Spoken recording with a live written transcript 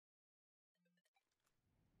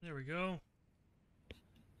There we go.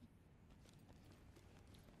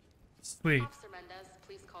 Sweet.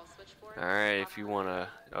 Alright, if you wanna...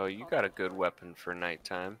 Oh, you got a good weapon for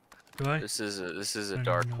nighttime. Do I? This is a I don't even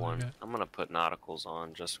dark know what I one. got. I'm gonna put nauticals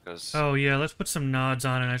on just because... Oh yeah, let's put some nods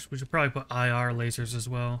on it. We should probably put IR lasers as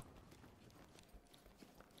well.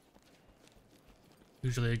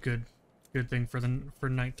 Usually a good thing for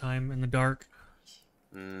nighttime in the dark.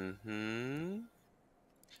 Mm-hmm.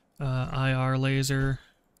 IR laser.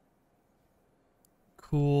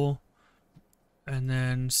 Cool. And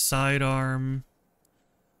then sidearm.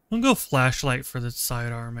 We'll go flashlight for the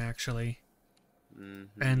sidearm actually.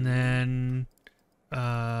 Mm-hmm. And then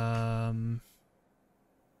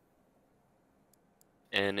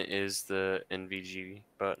N is the NVG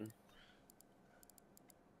button.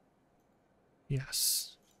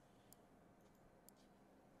 yes.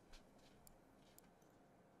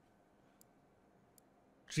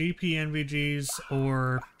 GP NVGs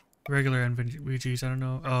or regular NVGs, I don't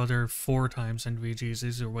know. Oh, they're 4 times NVGs.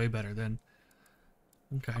 These are way better then.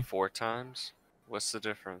 Okay. 4 times? What's the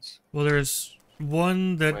difference? Well, there's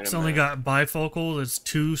one that's only got bifocal, that's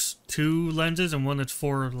two lenses, and one that's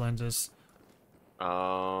 4 lenses.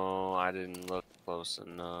 Oh, I didn't look close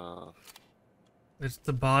enough. It's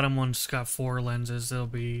the bottom one's got 4 lenses. It'll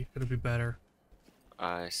be better.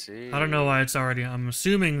 I see. I don't know why it's already. I'm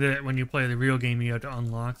assuming that when you play the real game, you have to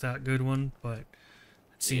unlock that good one, but it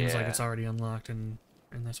seems like it's already unlocked in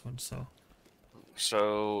this one. So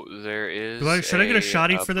there is. Should I get a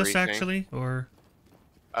shotty for this briefing. actually, or?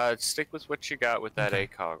 Stick with what you got with that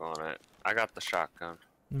ACOG on it. I got the shotgun.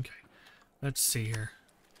 Okay, let's see here.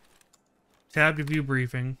 Tab to view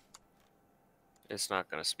briefing. It's not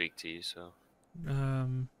gonna speak to you, so.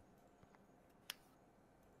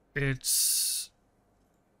 It's.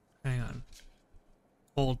 Hang on.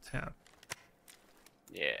 Hold tab.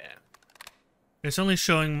 Yeah. It's only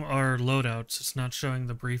showing our loadouts. It's not showing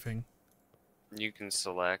the briefing. You can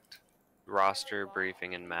select roster,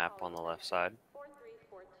 briefing, and map on the left side.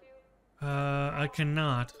 I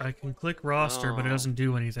cannot. I can click roster, but it doesn't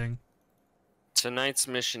do anything. Tonight's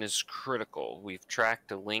mission is critical. We've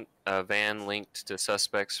tracked a van linked to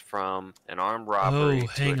suspects from an armed robbery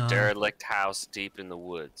to a derelict house deep in the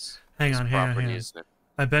woods. Hang on.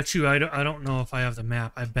 I bet you I don't know if I have the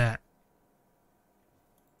map. I bet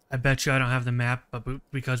you I don't have the map, but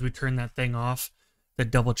because we turned that thing off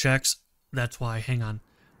that double checks, that's why. Hang on.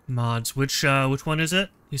 Mods. Which one is it?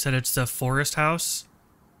 You said it's the forest house?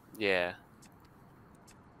 Yeah.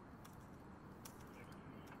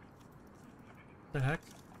 The heck?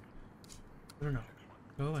 I don't know.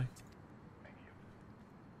 Go away.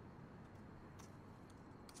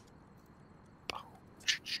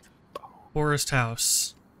 Forest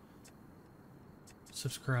house.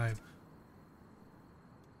 Subscribe.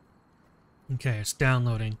 Okay, it's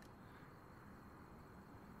downloading.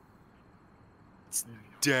 It's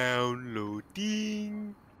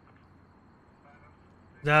downloading.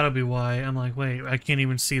 That'll be why. I'm like, wait, I can't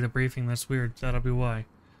even see the briefing. That's weird. That'll be why.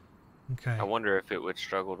 Okay. I wonder if it would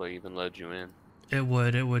struggle to even load you in. It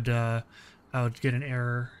would. I would get an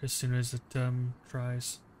error as soon as it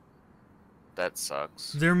tries. That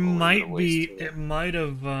sucks. There might be. It might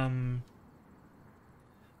have.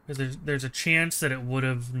 There's a chance that it would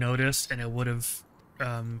have noticed and it would have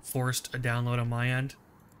forced a download on my end.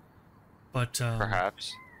 But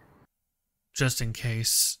perhaps. Just in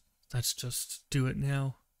case, let's just do it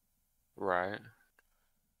now. Right.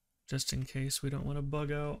 Just in case we don't want to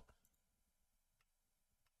bug out.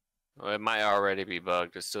 Well, it might already be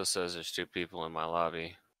bugged. It still says there's 2 people in my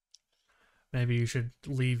lobby. Maybe you should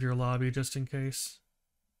leave your lobby just in case.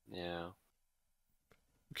 Yeah.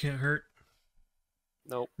 Can't hurt.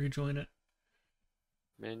 Nope. Rejoin it.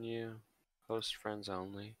 Menu. Host friends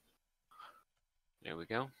only. There we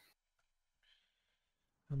go.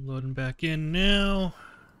 I'm loading back in now.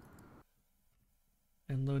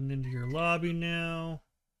 And loading into your lobby now.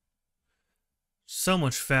 So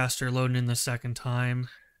much faster loading in the second time.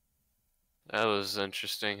 That was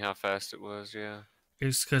interesting how fast it was, yeah.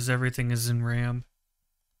 It's because everything is in RAM.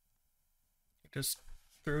 It just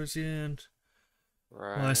throws you in.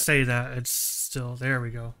 Right. Well, I say that, it's still... There we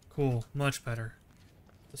go. Cool. Much better.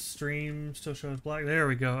 The stream still shows black. There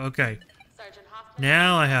we go. Okay.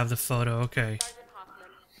 Now I have the photo. Okay.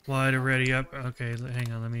 Wide already up. Okay,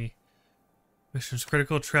 hang on. Let me... Mission's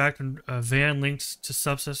critical. Tracked a van linked to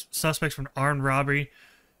suspects from armed robbery.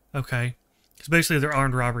 Okay. Because basically they're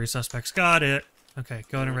armed robbery suspects. Got it. Okay,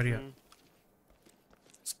 go ahead and ready up.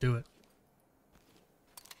 Let's do it.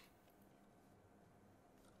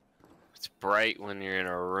 It's bright when you're in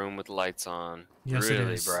a room with lights on. Yes, really it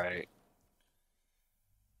is. Bright.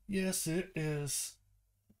 Yes, it is.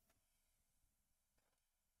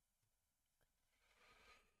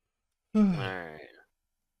 Alright.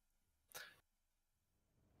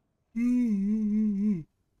 I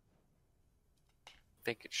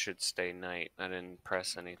think it should stay night. I didn't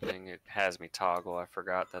press anything. It has me toggle. I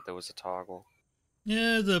forgot that there was a toggle.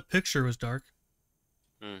 Yeah, the picture was dark.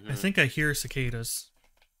 I think I hear cicadas.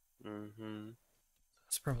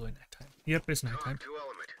 It's probably nighttime. Yep, it's nighttime. To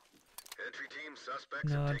element. Entry team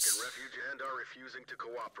suspects have taken refuge and are refusing to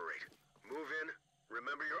cooperate. Move in,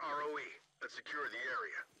 remember your ROE, and secure the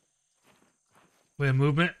area. We have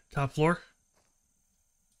movement, top floor.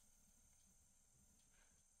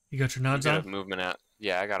 You got your nods on? Movement out.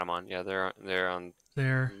 Yeah, I got them on. Yeah, they're on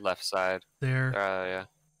there. Left side. There. Yeah.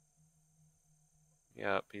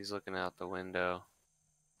 Yep, he's looking out the window.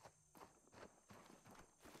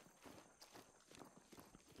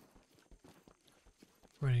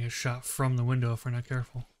 We're gonna get shot from the window if we're not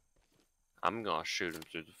careful. I'm gonna shoot him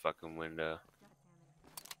through the fucking window.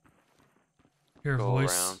 Hear a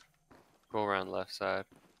voice. Go around left side.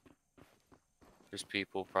 There's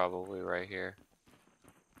people probably right here.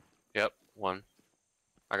 Yep, one.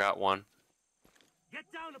 I got one. Get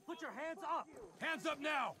down and put your hands up. Hands up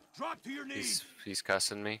now. Drop to your knees. He's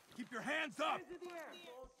cussing me. Keep your hands up.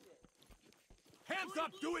 Hands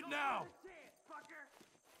up. Do it now.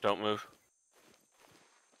 Don't move.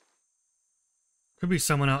 Could be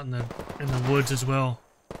someone out in the woods as well.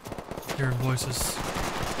 Hearing voices.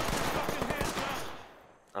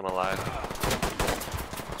 I'm alive.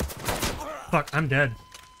 Fuck, I'm dead.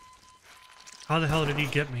 How the hell did he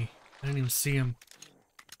get me? I didn't even see him.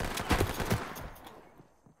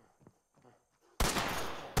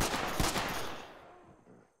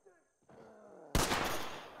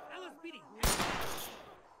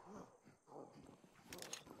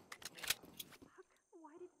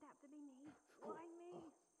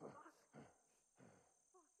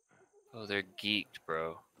 Oh, they're geeked,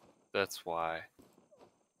 bro. That's why.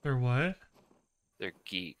 They're what? They're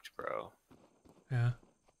geeked, bro. Yeah.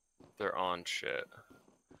 They're on shit.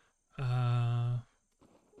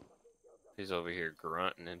 He's over here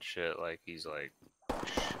grunting and shit like he's like...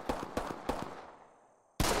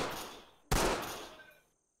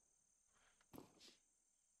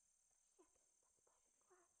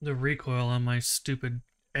 The recoil on my stupid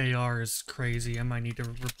AR is crazy. I might need to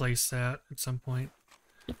replace that at some point.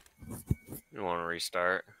 You want to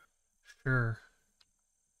restart? Sure.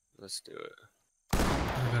 Let's do it.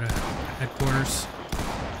 I'll go to headquarters.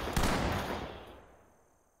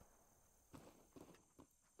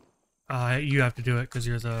 You have to do it because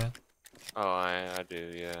you're the... Oh, I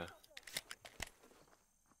do, yeah.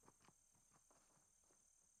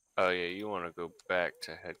 Oh yeah, you want to go back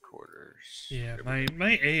to headquarters. Yeah,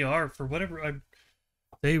 my AR, for whatever...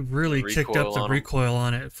 they really kicked up the recoil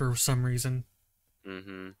on it for some reason.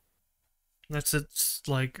 It's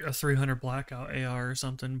like a 300 blackout AR or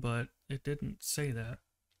something, but it didn't say that.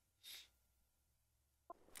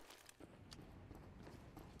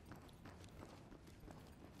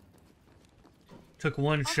 Took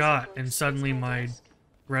one shot and suddenly my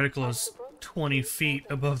reticle is 20 feet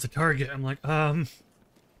above the target. I'm like,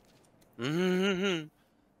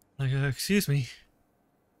 excuse me.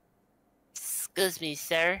 Excuse me,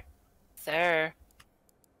 sir. Sir.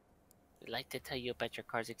 We'd like to tell you about your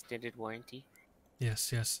car's extended warranty.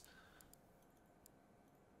 Yes, yes.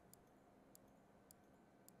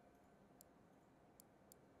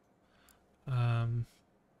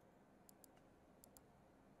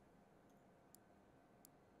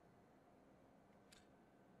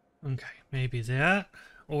 Okay, maybe that.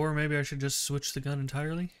 Or maybe I should just switch the gun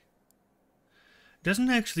entirely. It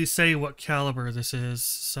doesn't actually say what caliber this is,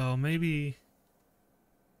 so maybe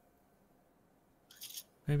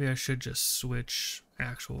I should just switch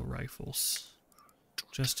actual rifles,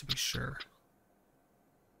 just to be sure.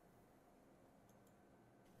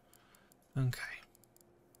 Okay.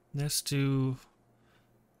 Let's do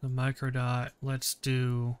the microdot. Let's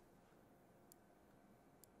do...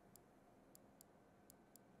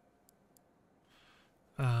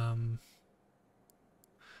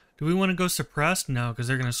 do we want to go suppressed? No, because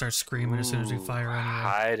they're going to start screaming as soon as we fire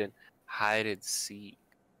anyway. Hide and seek.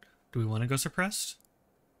 Do we want to go suppressed?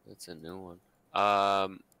 That's a new one.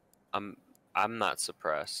 I'm not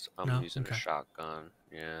suppressed. I'm using a shotgun.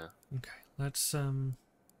 Yeah. Okay. Let's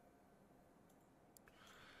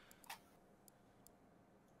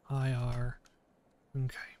IR.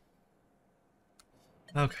 Okay.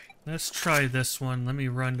 Okay. Let's try this one. Let me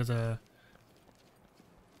run to the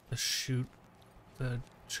shooting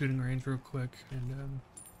range real quick and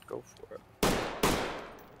go for it.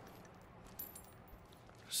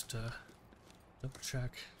 Just double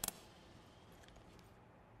check.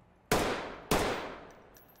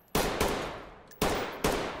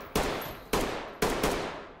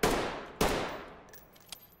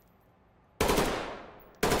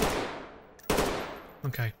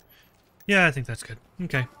 Okay. Yeah, I think that's good.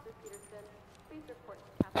 Okay.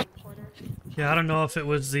 Yeah, I don't know if it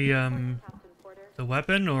was the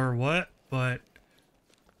weapon or what, but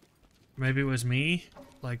maybe it was me,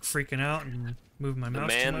 like, freaking out and moving my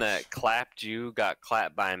mouse too The man much. that clapped you got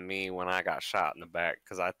clapped by me when I got shot in the back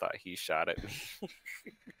because I thought he shot at me.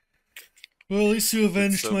 Well, at least you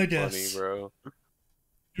avenged so my funny, death. Bro.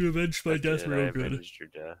 You avenged my death real I good. avenged your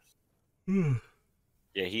death.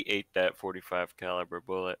 Yeah, he ate that 45 caliber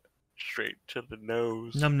bullet straight to the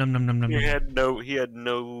nose. Num num num num num. He had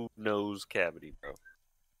no nose cavity, bro.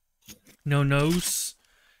 No nose?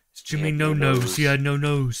 Jimmy no nose. He had no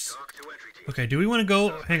nose. Okay, do we want to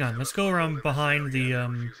go? Hang on, let's go around behind the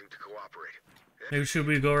maybe should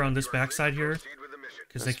we go around this backside here?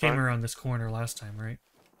 Because they came around this corner last time, right?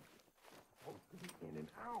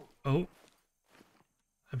 Oh.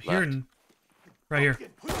 I'm hearing right here.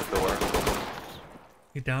 Door.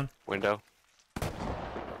 Get down. Window.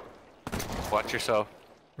 Watch yourself.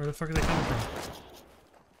 Where the fuck are they coming from?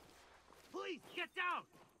 Please get down!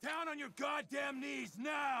 Down on your goddamn knees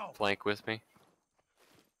now! Flank with me.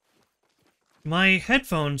 My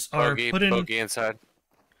headphones are put in. Bogey inside.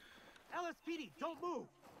 LSPD, don't move!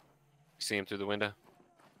 See him through the window.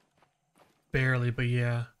 Barely, but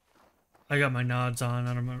yeah. I got my nods on.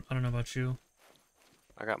 I don't know about you.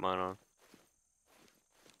 I got mine on.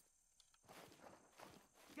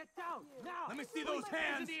 Get down now! Let me see those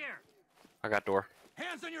hands in the air! I got door.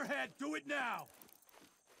 Hands on your head! Do it now!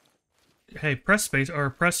 Hey, press space or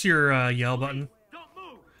press your yell button. Don't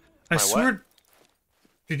move! I My swear. what?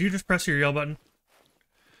 Did you just press your yell button?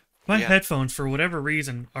 My headphones, for whatever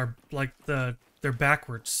reason, are like they're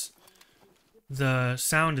backwards. The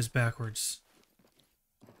sound is backwards.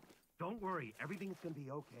 Don't worry, everything's gonna be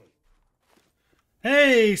okay.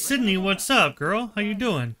 Hey, Sydney, what's up, girl? How you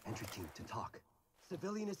doing? Entry team to talk.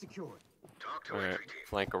 Civilian is secured. Talk to Alright, entry team.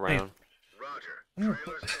 flank around. Roger.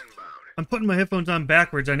 Trailers inbound. I'm putting my headphones on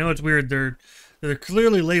backwards. I know it's weird. They're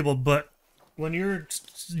clearly labeled, but when you're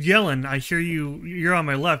yelling, I hear you. You're on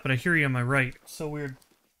my left, but I hear you on my right. It's so weird.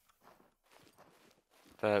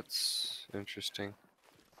 That's interesting.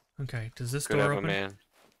 Okay, does this Could door have open? a man.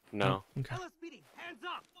 No. Okay. LSPD, hands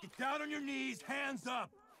up! Get down on your knees, hands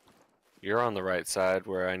up! You're on the right side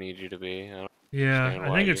where I need you to be. I don't Yeah, understand I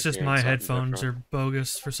why think you're it's just hearing my something headphones different. are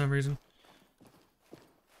bogus for some reason.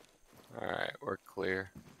 Alright, we're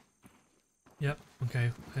clear. Yep.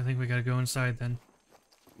 Okay. I think we gotta go inside then.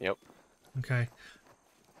 Yep. Okay.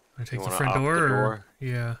 I take the wanna front op the door, or door?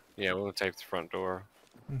 yeah. Yeah, we'll take the front door.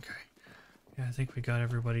 Okay. Yeah, I think we got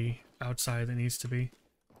everybody outside that needs to be. You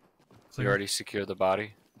Clear. already secured the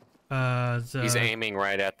body? He's The aiming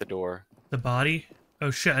right at the door. body.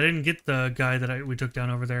 Oh shit! I didn't get the guy that we took down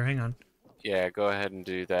over there. Hang on. Yeah, go ahead and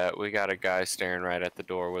do that. We got a guy staring right at the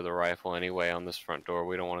door with a rifle anyway on this front door.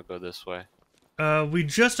 We don't want to go this way. We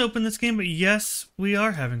just opened this game, but yes, we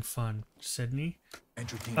are having fun, Sydney.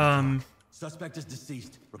 Entry team. Suspect is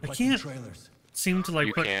deceased. can't- Trailers. Seem to like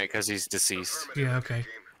You put. can't because he's deceased. Yeah. Okay.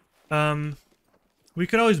 We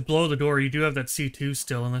could always blow the door. You do have that C2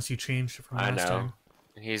 still, unless you changed it from I last know. time.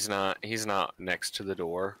 He's not next to the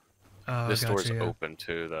door. Oh, This gotcha, door's yeah. open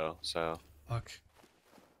too, though. So Fuck.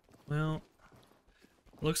 Well,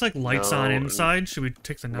 looks like lights on inside. Should we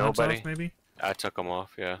take the knobs nobody. off, maybe? I took them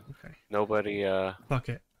off. Yeah. Okay. Nobody. Fuck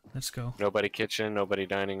it. Let's go. Nobody kitchen. Nobody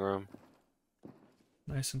dining room.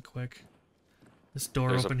 Nice and quick. This door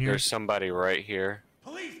There's open here. There's somebody right here.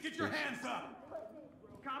 Police, get your hands up!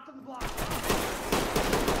 Cops on the block!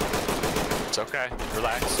 It's okay.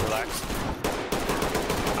 Relax. Relax.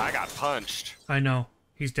 I got punched. I know.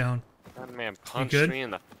 He's down. That man punched good? me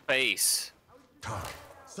in the face. Talk.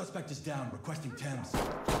 Suspect is down. Requesting Thames. Copy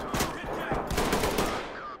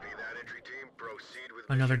that, entry team. Proceed with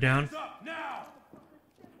Another down. Hands up now!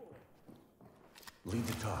 Lead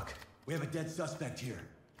to talk. We have a dead suspect here.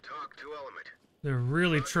 talk to element. They're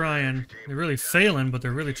really trying. They're really failing, but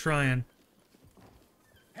they're really trying.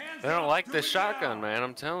 Hands They don't up, like do this it shotgun, now. man.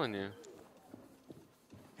 I'm telling you.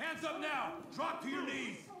 Hands up now! Drop to your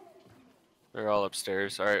knees! They're all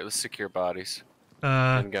upstairs. All right, let's secure bodies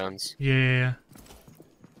and guns. Yeah.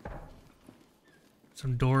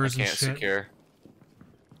 Some I doors and can't shit. secure.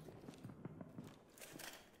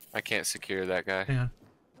 I can't secure that guy. Hang on.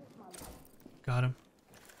 Got him.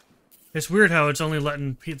 It's weird how it's only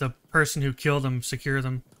letting the person who killed them secure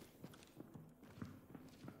them.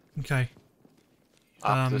 Okay.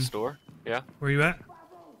 Up this door. Yeah, Where you at?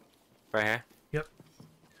 right here. Yep.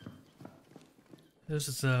 This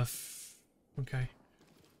is the... Okay.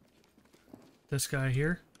 This guy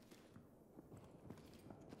here.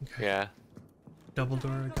 Okay. Yeah, Double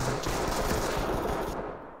door. I got it.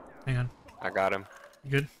 Hang on. I got him.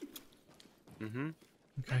 You good? Mm-hmm.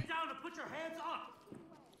 Okay. Get down and put your hands up.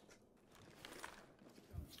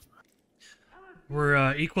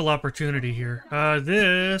 We're equal opportunity here.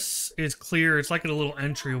 This is clear. It's like a little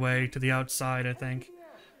entryway to the outside, I think.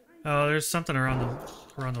 Oh, there's something around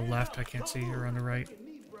the left I can't see, or on the right.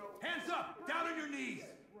 Hands up, down on your knees.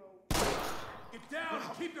 Get down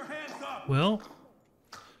and keep your hands up. Well,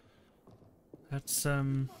 that's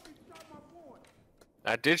I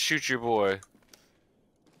did shoot your boy.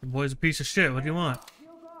 the boy's a piece of shit. What do you want?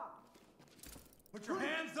 Put your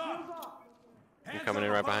hands up. I'm coming in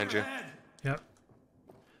right behind you. Yep.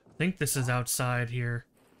 I think this is outside here.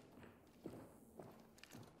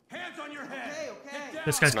 Hands on your head. Get down.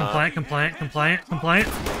 This guy's It's not. compliant.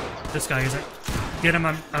 This guy isn't. Get him.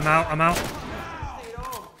 I'm out.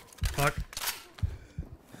 Fuck.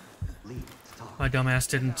 My dumbass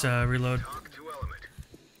didn't reload. Talk to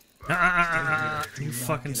Element. You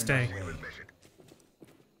fucking stay.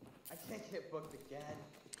 I can't get booked again.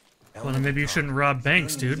 Well, then maybe you shouldn't rob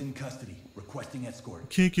banks, Civilian is dude. in custody, requesting escort.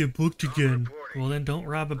 Can't get booked again. Well, then don't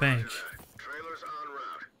rob a bank. Trailers en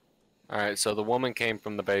route. Alright, so the woman came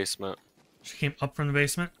from the basement. She came up from the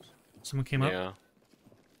basement? Someone came up? Yeah.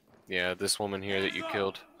 Yeah, this woman here that you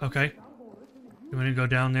killed. Okay. You want to go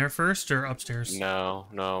down there first or upstairs? No,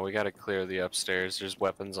 we gotta clear the upstairs. There's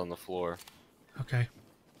weapons on the floor. Okay.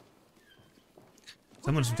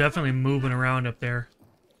 Someone's definitely moving around up there.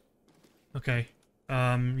 Okay.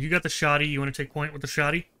 You got the shotty. You want to take point with the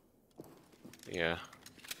shotty? Yeah.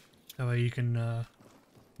 That way you can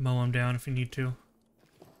mow him down if you need to.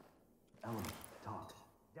 Element, talk.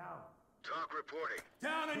 Talk reporting.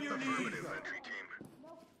 Down on your knees. Affirmative, entry team.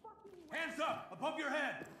 Hands up, above your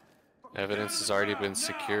head. Evidence has already been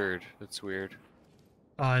secured. That's weird.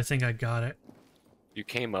 I think I got it. You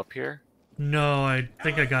came up here? No, I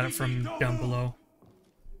think I got it from down below.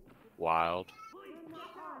 Wild.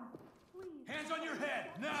 Hands on your head,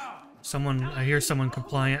 now. I hear someone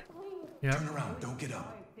compliant. Yeah. Turn around, don't get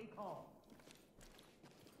up.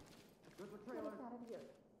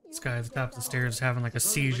 This guy at the top of the stairs is having like a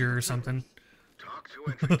seizure or something. Talk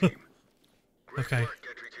to entry team. Great Okay. work,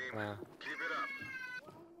 entry team. Yeah. Keep it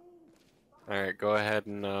up. Alright, go ahead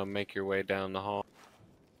and make your way down the hall.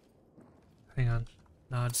 Hang on.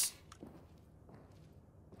 Nods.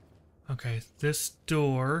 Okay, this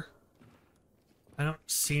door. I don't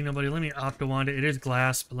see nobody. Let me opto-wand it. It is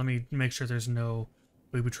glass, but let me make sure there's no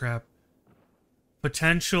booby trap.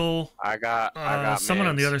 Potential. I got someone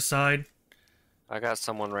on the mans. other side. I got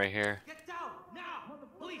someone right here. Get down, now.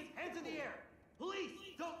 Police, hands in the air. Police,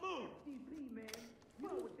 don't move.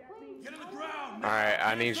 Get on the ground. Alright,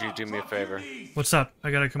 I need you to do me a favor. What's up?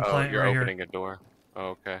 I got a Oh, complaint you're right opening here. a door. Oh,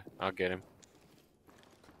 okay, I'll get him.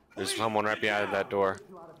 There's someone right behind that door.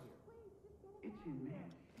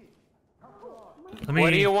 Let me, What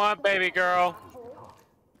do you want, baby girl?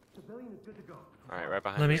 Alright, right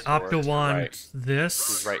behind let me this door, to the opto-wand right. this.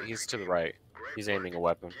 He's right, he's to the right. Great He's work. aiming a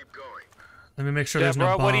weapon. Keep going. Let me make sure Yeah, there's no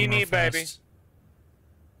bro, bomb. what do you real need, baby? fast.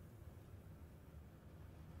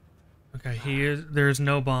 Okay, there's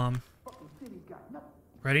no bomb.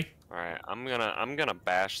 Ready? Alright, I'm gonna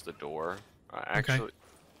bash the door. Actually,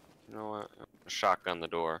 you know what? Shotgun the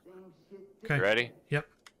door. Okay. You ready? Yep.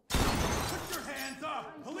 Put your hands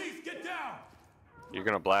up. Police, get down. You're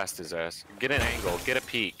gonna blast his ass. Get an angle, get a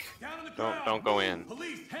peek. Down on the ground. Don't go in.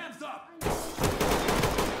 Police, hands up. I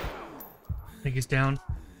think he's down.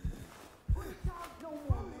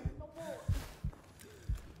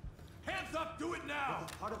 Hands up, do it now.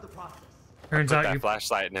 Part of the process. Turns Put out that you.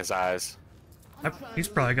 flashlight in his eyes. He's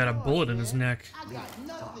probably got a bullet in his neck.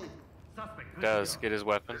 Does get his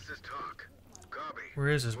weapon. This is talk. Copy. Where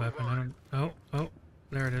is his weapon? I don't. Oh,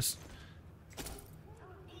 there it is.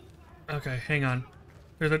 Okay, hang on.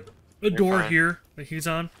 There's a door fine. here that he's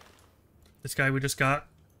on. This guy we just got.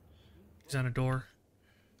 He's on a door.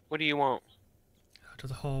 What do you want? Out to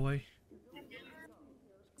the hallway.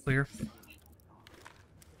 Clear.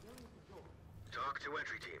 Talk to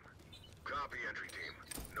entry team. Copy, entry team.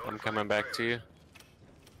 I'm Notify coming back to trailers. you.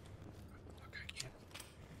 Okay.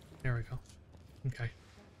 There we go. Okay.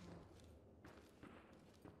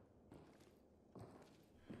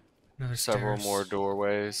 Another Several stairs. more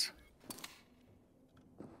doorways.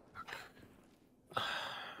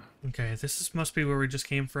 Okay, must be where we just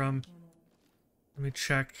came from. Let me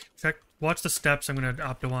check. Watch the steps. I'm gonna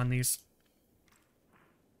opto on these.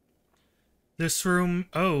 This room.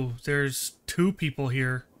 Oh, there's 2 people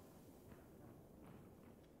here.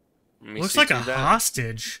 Let me Looks see like through a that.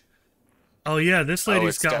 hostage. Oh yeah, this lady's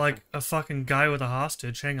it's got like definitely- a fucking guy with a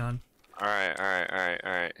hostage. Hang on.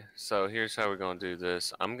 Alright. So here's how we're gonna do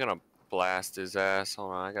this. I'm gonna blast his ass.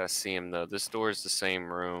 Hold on, I gotta see him though. This door is the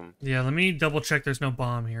same room. Yeah, let me double check there's no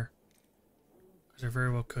bomb here. Because there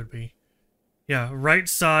very well could be. Yeah, right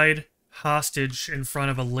side, hostage in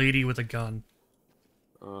front of a lady with a gun.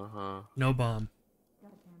 Uh-huh. No bomb.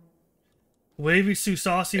 Wavy Sue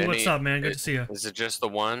Saucy, what's up, man? Good to see you. Is it just the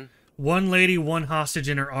one? One lady, one hostage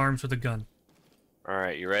in her arms with a gun.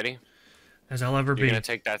 Alright, you ready? As I'll ever be. You're gonna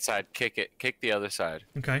take that side, kick it, kick the other side.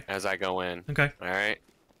 Okay. As I go in. Okay. Alright.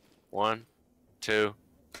 1, 2,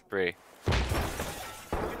 3. Get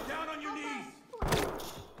down on your knees.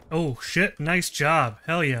 Oh, shit. Nice job.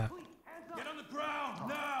 Hell yeah. Get on the ground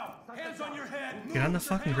now. Hands on your head. Get on the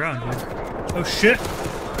fucking ground, dude. Oh, shit.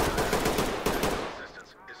 Assistance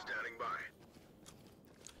is standing by.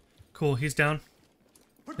 Cool, he's down.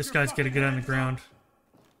 This guy's gotta get on the ground.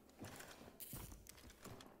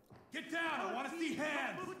 Get down. I want to see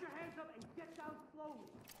hands.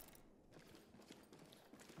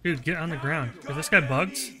 Dude, get on the ground. Is this guy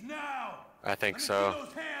bugged? Now. I think Let me see so.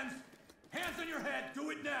 those hands. Hands on your head. Do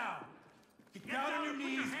it now. Get down on your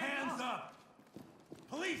knees. Hands up.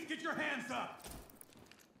 Police, get your hands up.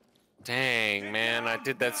 Dang, man, I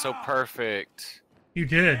did that so perfect. You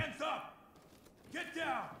did. Hands up. Get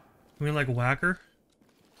down. You mean like whacker?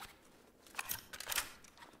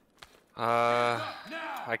 Now.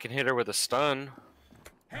 I can hit her with a stun.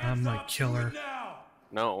 I'm like killer. Now.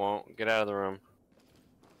 No, it won't. Get out of the room.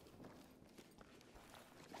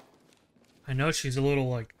 I know she's a little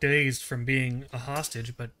like dazed from being a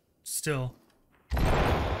hostage, but still. Hands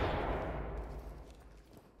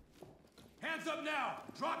up now.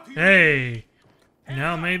 Drop to your Hey!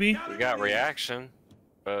 Now maybe? We got reaction,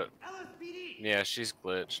 but yeah, she's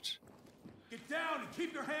glitched. Get down and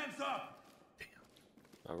keep your hands up.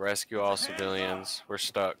 Rescue all civilians. We're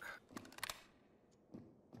stuck.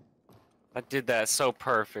 I did that so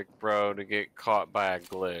perfect, bro, to get caught by a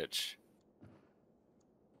glitch.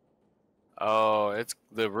 Oh,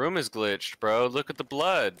 the room is glitched, bro. Look at the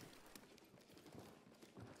blood.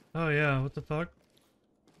 Oh yeah, what the fuck?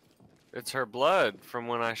 It's her blood from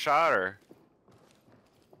when I shot her.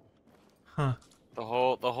 Huh. The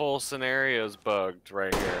whole scenario's bugged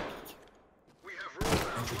right here. We have rules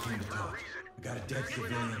Entry team to talk. We got a dead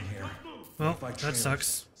civilian here. Well, Notify that trailers.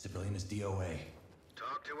 sucks. Civilian is DOA.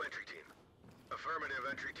 Talk to entry team. Affirmative,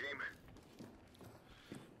 entry team.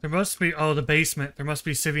 There must be, oh, the basement. There must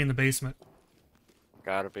be civvy in the basement.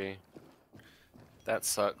 Gotta be. That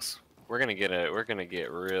sucks. We're gonna get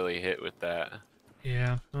really hit with that.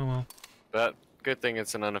 Yeah, oh well. But good thing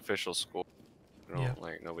it's an unofficial school. We don't, Yeah.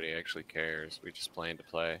 like, nobody actually cares. We just plan to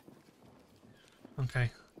play.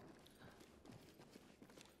 Okay.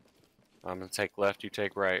 I'm gonna take left, you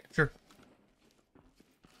take right. Sure.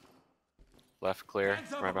 Left clear,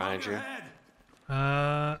 Hands up right above behind your you. head.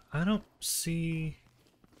 I don't see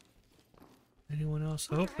anyone else.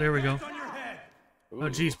 Oh, there we go. Hands on your head. Oh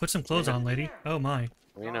geez, put some clothes on, lady. Oh my.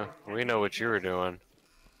 We know what you were doing.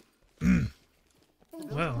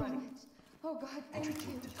 Well. Oh God, Entry thank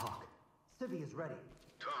team you. to talk. Civvy is ready.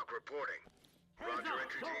 Talk reporting. Roger,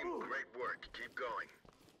 entry team. Great work. Keep going.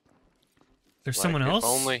 There's someone else? If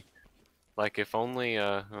only,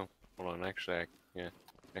 oh, hold on, actually, yeah,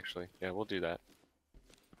 we'll do that.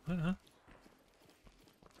 What, huh?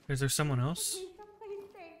 Is there someone else?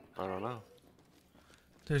 I don't know.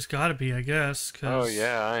 There's gotta be, I guess, Oh, cause...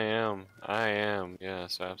 yeah, I am,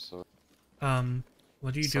 yes, absolutely.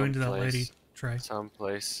 What are you doing to that lady, Trey?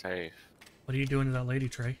 Someplace safe. What are you doing to that lady,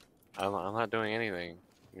 Trey? I'm not doing anything.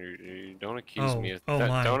 You don't accuse me of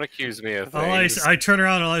my. Don't accuse me of All things. I turn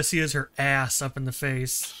around, all I see is her ass up in the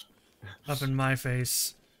face. Up in my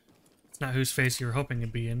face. It's not whose face you were hoping to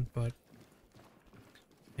be in, but...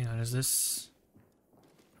 Hang on, is this...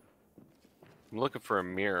 I'm looking for a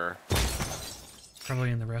mirror. Probably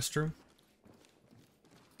in the restroom?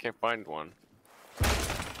 Can't find one. I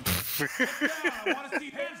want to see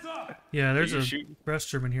hands up. Yeah, there's you a shooting?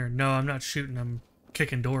 restroom in here. No, I'm not shooting, I'm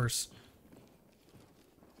kicking doors.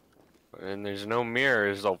 And there's no mirror,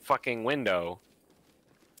 there's a fucking window.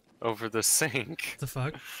 Over the sink. What the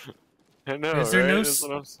fuck? I know, Is there right? no That's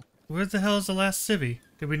what I'm saying. Where the hell is the last civvy?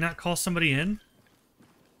 Did we not call somebody in?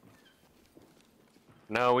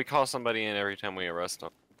 No, we call somebody in every time we arrest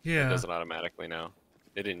them. It Yeah. does it automatically now.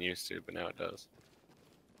 It didn't used to, but now it does.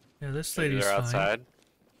 Yeah, this Maybe lady's they're fine. outside.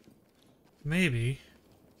 Maybe.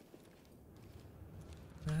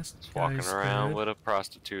 That's Just walking around with a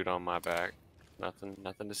prostitute on my back. Nothing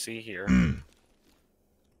to see here.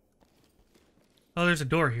 Oh, there's a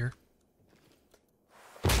door here.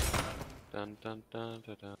 Dun dun dun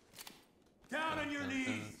dun dun. Down on your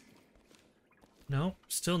knees. No,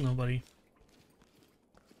 still nobody.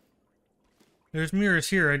 There's mirrors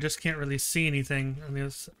here. I just can't really see anything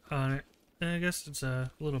on it. I guess it's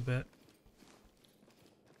a little bit.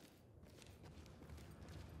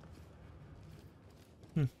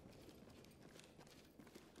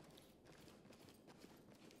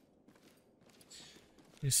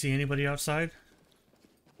 You see anybody outside?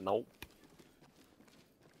 Nope.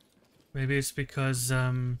 Maybe it's because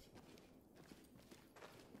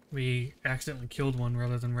we accidentally killed one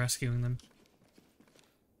rather than rescuing them.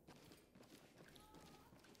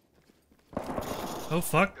 Oh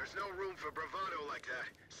fuck. There's no room for bravado like that.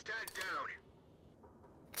 Stand down.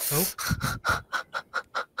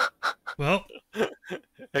 Oh. Well.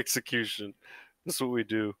 Execution. That's what we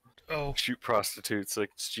do. Oh. Shoot prostitutes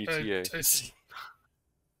like it's GTA. I see.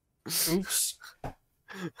 Oops.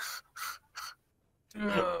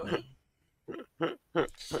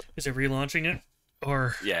 Is it relaunching it?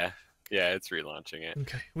 Or yeah, it's relaunching it.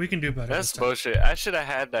 Okay, we can do better. That's bullshit. I should have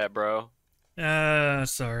had that, bro.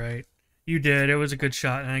 It's alright. You did. It was a good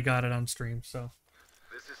shot, and I got it on stream, so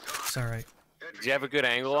it's alright. Did you have a good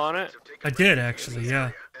angle on it? I did, actually,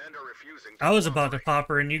 yeah. I was about to pop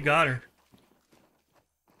her, and you got her.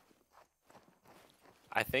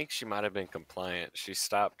 I think she might have been compliant. She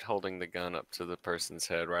stopped holding the gun up to the person's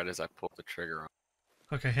head right as I pulled the trigger on.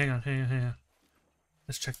 Okay, hang on.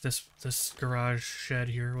 Let's check this garage shed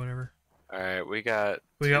here, or whatever. Alright, we got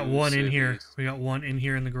one civvies. in here. We got one in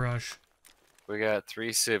here in the garage. We got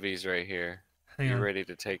 3 civvies right here. Hang on. You ready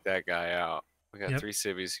to take that guy out? We got 3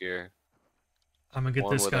 civvies here. I'm gonna get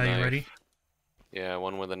this guy. You ready? Yeah,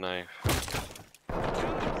 one with a knife.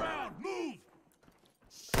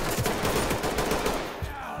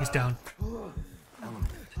 He's down.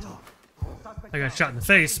 I got shot in the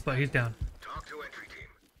face, but he's down. Talk to entry team.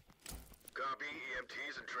 Copy.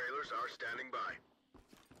 EMTs and trailers are standing by.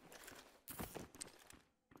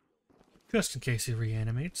 Just in case he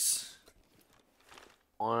reanimates.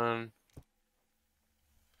 One.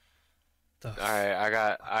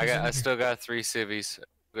 Alright, I still got 3 civvies.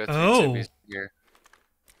 We got 3 civvies here.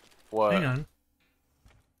 What? Hang on.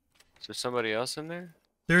 Is there somebody else in there?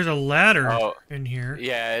 There's a ladder in here.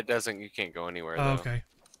 Yeah, it doesn't. You can't go anywhere though. Okay.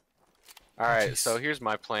 All right, so here's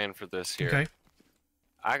my plan for this here. Okay.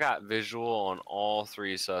 I got visual on all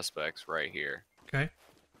 3 suspects right here. Okay.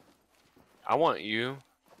 I want you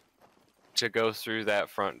to go through that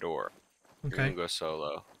front door. Okay. You're gonna go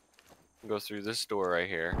solo. Go through this door right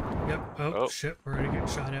here. Yep. Oh, shit, we're already getting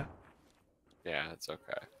shot at. Yeah, it's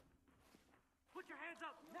okay. Put your hands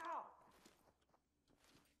up now.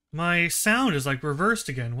 My sound is like reversed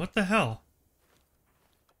again. What the hell?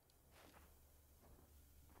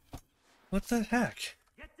 What the heck?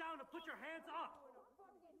 Get down and put your hands up.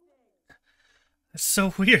 That's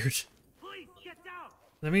so weird. Please get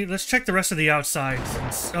down. Let's check the rest of the outside.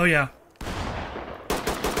 Oh yeah.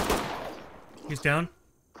 He's down.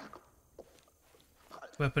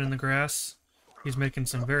 Weapon in the grass. He's making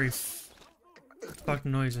some very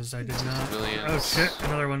fucking noises. I did not. Oh shit!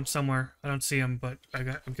 Another one somewhere. I don't see him, but I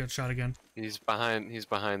got shot again. He's behind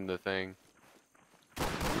the thing.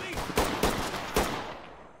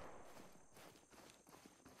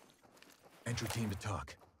 Entry team to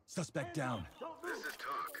talk. Suspect down. This is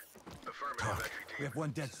talk. Affirmative, Talk. entry team. We have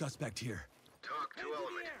 1 dead suspect here. Talk to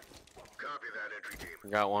element. Copy that, entry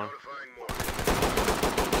team. Got one. Notifying more.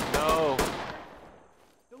 No.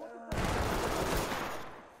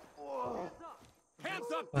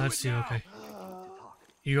 Hands up. Let's see. Okay.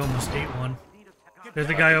 You almost ate one. There's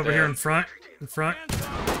the guy over here in front. In front. EMTs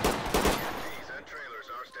and trailers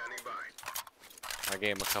are standing by. I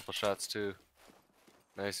gave him a couple shots too.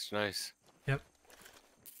 Nice. Yep.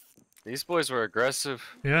 These boys were aggressive.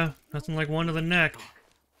 Yeah, nothing like one to the neck.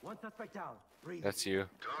 One suspect down. Breathe. That's you.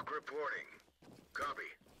 Talk reporting. Copy.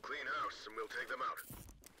 Clean house and we'll take them out.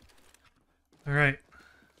 Alright.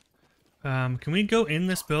 Can we go in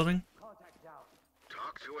this building?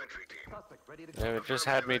 Talk to entry team. Suspect ready to Yeah, it just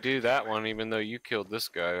had me do that one, even though you killed this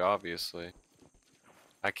guy, obviously.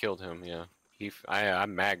 I killed him, yeah. I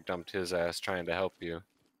mag dumped his ass trying to help you.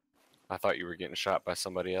 I thought you were getting shot by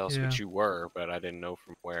somebody else, Yeah. which you were, but I didn't know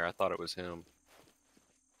from where. I thought it was him.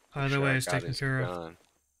 Either way, it's Got taken his care of. gun.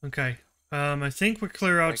 Okay. I think we're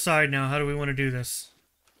clear outside now. How do we want to do this?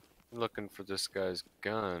 I'm looking for this guy's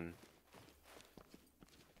gun.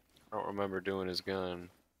 I don't remember doing his gun.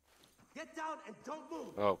 Get down and don't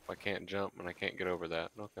move. Oh, I can't jump and I can't get over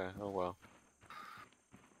that. Okay, oh well.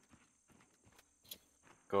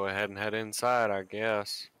 Go ahead and head inside, I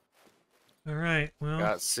guess. Alright, well,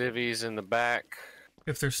 Got civvies in the back.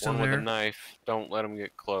 if they're still One with there. a knife. Don't let them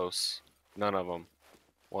get close. None of them.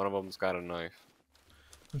 One of them's got a knife.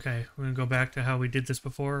 Okay, we're gonna go back to how we did this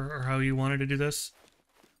before, or how you wanted to do this.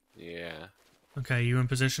 Yeah. Okay, you in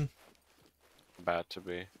position? About to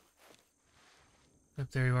be.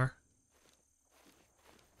 Yep, there you are.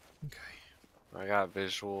 Okay. I got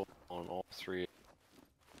visual on all three.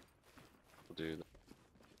 We'll do that.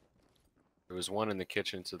 There was one in the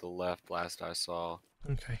kitchen to the left last I saw.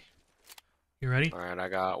 Okay. You ready? Alright, I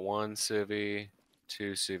got one civvy,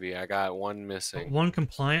 two civvy. I got one missing. One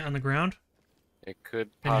compliant on the ground? It could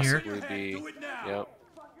In here? possibly be. Yep.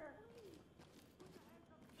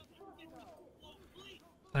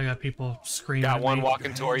 I got people screaming. Got at one me.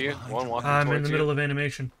 walking toward you. One walking I'm towards in the you. middle of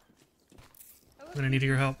animation. I'm gonna need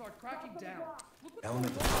your help.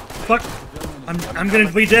 Element. Fuck! I'm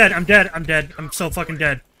gonna be dead. I'm dead. I'm dead. I'm so fucking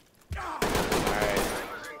dead. Alright.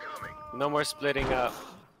 No more splitting up.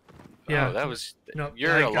 Yeah. Oh, that was. No,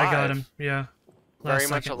 You're I alive. got him. Yeah. Very Last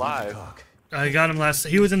much second. alive. I got him last.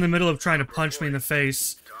 He was in the middle of trying to punch me in the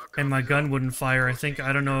face, and my gun wouldn't fire. I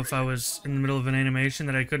don't know if I was in the middle of an animation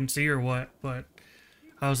that I couldn't see or what, but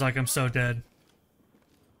I was like, I'm so dead.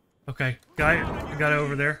 Okay, guy, I got it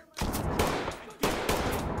over there.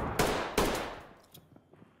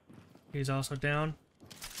 He's also down.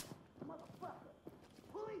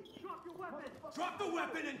 Drop the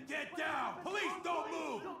weapon and get down! Police, don't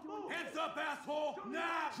move! Hands up, asshole!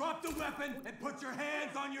 Now! Drop the weapon and put your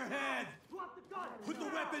hands on your head! Put the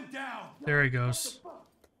weapon down! There he goes.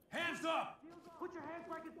 Hands up! Put your hands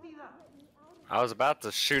where I can see them. I was about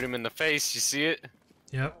to shoot him in the face. You see it?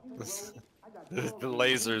 Yep. The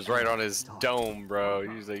laser's right on his dome, bro.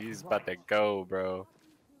 He's about to go, bro.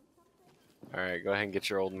 Alright, go ahead and get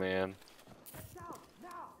your old man.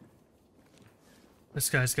 This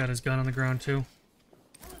guy's got his gun on the ground too.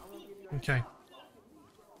 Okay.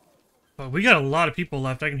 But we got a lot of people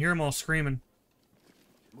left. I can hear them all screaming.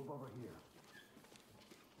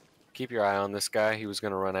 Keep your eye on this guy. He was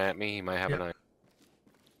gonna run at me. He might have a knife.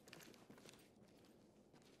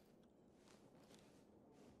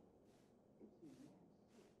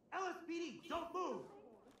 LSPD, don't move.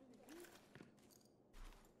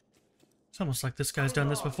 It's almost like this guy's done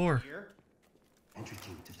this before. Entry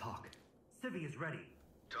team to talk. Civvy is ready.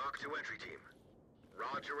 Talk to entry team.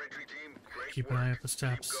 Roger, entry team. Great Keep an work. eye up the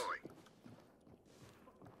steps. Keep going.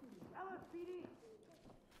 LSPD.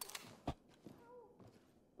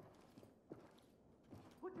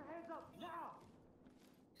 Put your hands up now.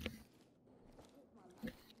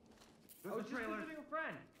 There's a trailer. A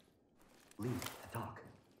friend. Lead to talk.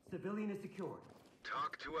 Civilian is secured.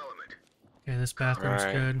 Talk to element. Okay, this bathroom's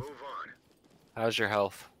Alright. good. Move on. How's your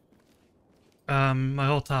health? My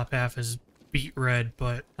whole top half is beet red,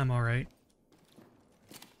 but I'm alright.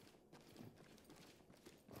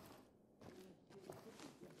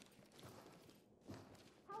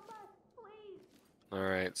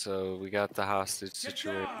 Alright, so we got the hostage Get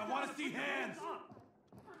situation. down! I want to see hands!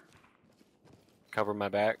 Cover my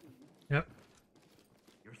back. Yep.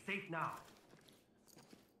 You're safe now.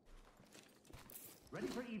 Ready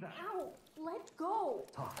for evac. Ow! Let go!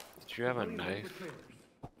 Talk. Did you have a Civilian ready knife? for trailers.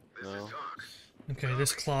 This No. is talk. Okay,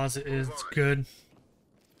 this closet is good.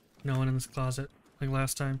 No one in this closet, like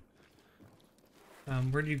last time.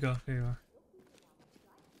 Where do you go? Here you are.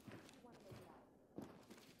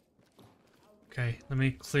 Okay, let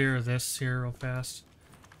me clear this here real fast.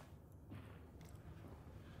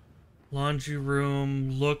 Laundry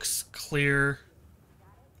room looks clear.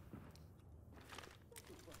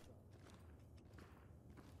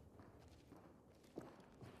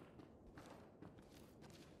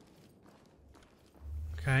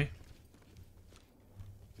 Okay.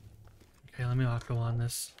 Okay, let me auto on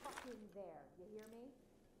this.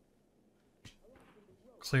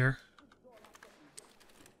 Clear.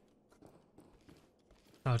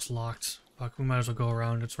 Oh, it's locked. Fuck, we might as well go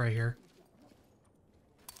around. It's right here.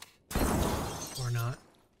 Or not.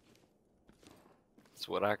 That's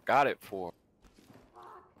what I got it for.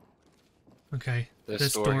 Okay, This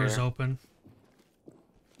this door door is here. open.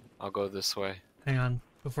 I'll go this way. Hang on.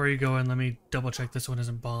 Before you go in, let me double check this one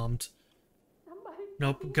isn't bombed.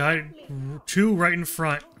 Nope. Guy, two right in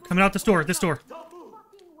front. Coming out this door. This door.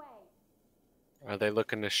 Are they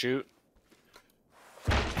looking to shoot?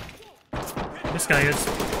 This guy is.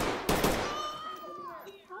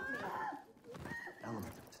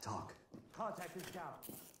 Element to talk. Contact is down.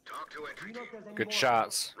 Talk to entry You know team. if there's any Good more.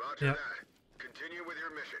 shots. Roger Yep. that. Continue with your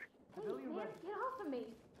mission. Hey, man, get off of me!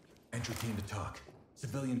 Entry team to talk.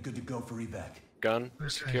 Civilian good to go for evac. Gun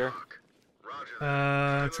secure. Talk. Roger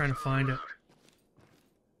that. Trying to find it.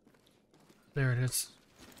 There it is.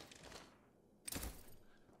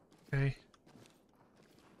 Okay.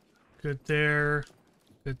 Good there.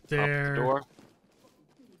 Good Up there. the door.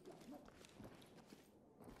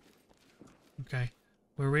 Okay.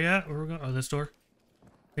 Where are we at? Where are we going? Oh, this door.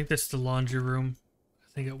 I think that's the laundry room.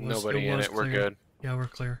 I think it was. Nobody in it. We're good. Yeah, we're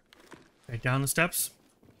clear. Okay, down the steps.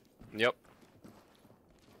 Yep.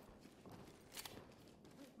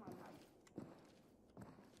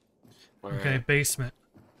 Okay, basement.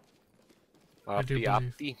 I do believe.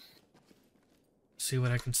 Opti. See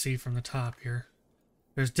what I can see from the top here.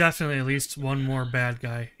 There's definitely at least one more bad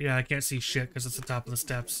guy. Yeah, I can't see shit because it's the top of the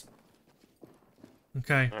steps.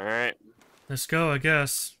 Okay. Alright. Let's go, I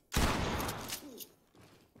guess.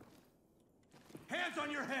 Hands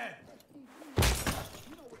on your head!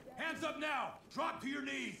 Hands up now! Drop to your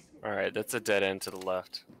knees! Alright, that's a dead end to the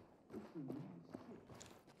left.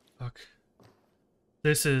 Fuck.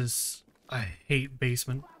 This is... I hate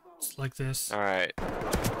basements like this. Alright.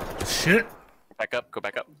 Shit! Back up, go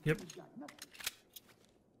back up. Yep.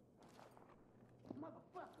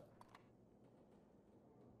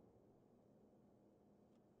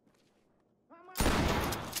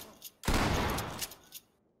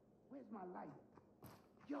 Where's my light?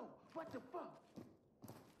 Yo, what the fuck?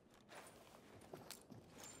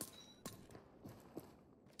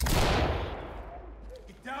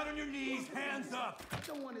 Get down on your knees, hands up! I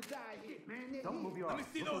don't want to die here, man. Don't move your Let arms.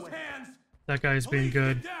 me see Look those away. hands! That guy's being Police,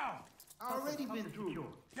 good. get down! I already been through.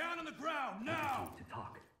 Down on the ground, now! To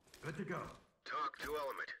talk. Good to go. Talk to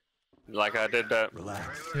element. Like I did that. Trailers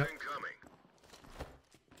Yep. incoming.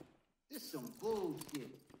 This some bullshit.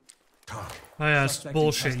 Talk. Oh yeah, it's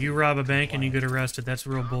bullshit. You rob a bank and you get arrested. That's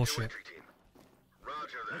real Talk to bullshit. entry team.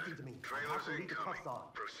 Roger that. Listen to me. Trailers I'll have to leave the incoming. cuffs on.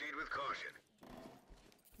 Proceed with caution.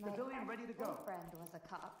 My Civilian ready to go. boyfriend was a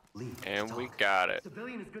cop. Leave. And Talk. we got it.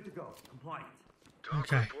 Civilian is good to go. Compliant. Talk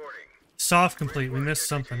Okay. reporting. Soft Great complete. We work,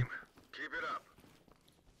 missed entry something. team. Keep it up.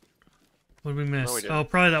 What did we miss? No, we didn't. Oh,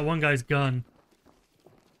 probably that one guy's gun.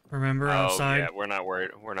 Remember, outside? Yeah, we're not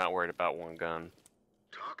worried. We're not worried about one gun.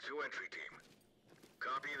 Talk to entry team.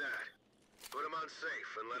 Copy that. Put him on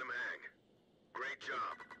safe and let him hang. Great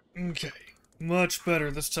job. Okay. Much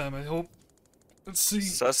better this time, I hope. Let's see.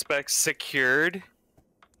 Suspects secured.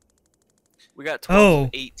 We got 12 Oh.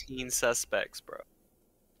 18 suspects, bro.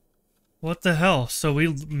 What the hell? So we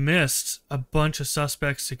missed a bunch of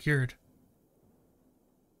suspects secured.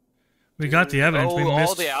 We got the evidence. Oh, We all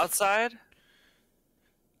missed... the outside?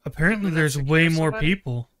 Apparently, Did we not there's secure way more somebody?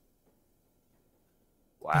 people.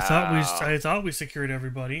 Wow. I thought we secured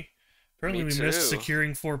everybody. Apparently, Me we missed too.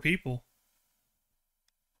 securing 4 people.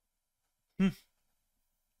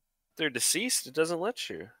 They're deceased. It doesn't let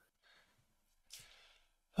you.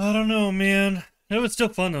 I don't know, man. It was still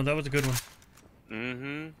fun though. That was a good one.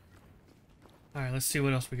 Mm-hmm. All right, let's see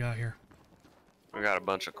what else we got here. We got a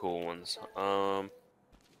bunch of cool ones.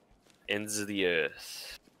 Ends of the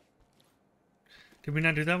Earth. Did we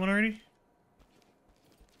not do that one already?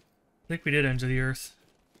 I think we did Ends of the Earth.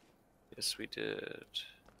 Yes, we did.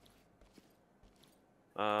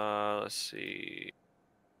 Let's see.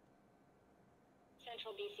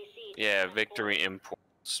 Central BCC. Yeah, Victory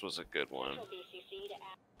Imports was a good one. Central BCC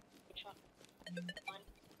to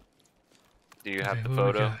Do you have Okay, the what do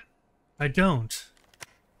we photo? got? I don't.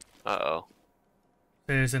 Uh-oh.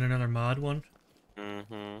 Is it another mod one?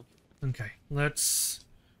 Mm-hmm. Okay, let's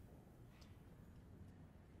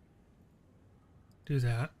do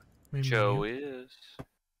that. Maybe Joe is.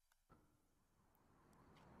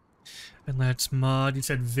 And let's mod. You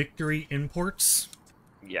said Victory Imports.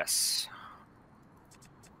 Yes.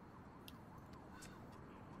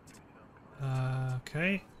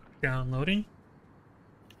 Okay, downloading.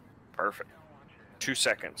 Perfect. 2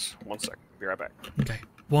 seconds. 1 second. Be right back. Okay,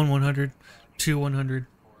 100, 100.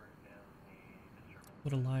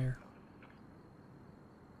 What a liar.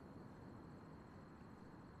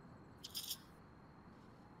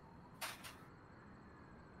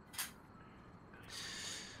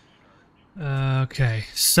 Okay,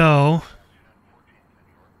 so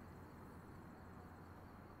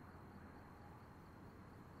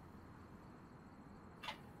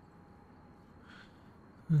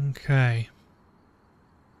okay.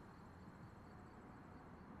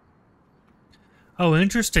 Oh,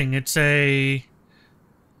 interesting. It's a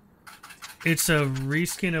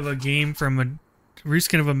reskin of a game from a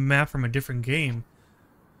reskin of a map from a different game.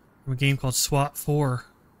 From a game called SWAP 4.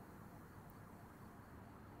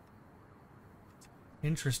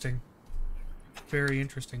 Interesting. Very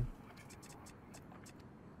interesting.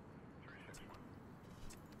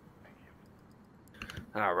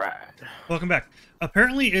 All right. Welcome back.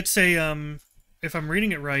 Apparently it's a if I'm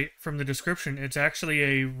reading it right from the description, it's actually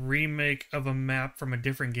a remake of a map from a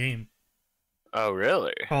different game Oh,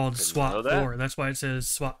 really? called Didn't SWAP know that. 4. That's why it says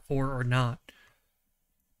SWAP 4 or not.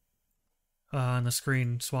 On the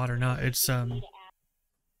screen, SWAT or not. It's yeah,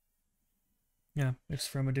 it's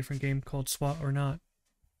from a different game called SWAT or not.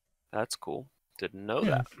 That's cool. Didn't know Yeah.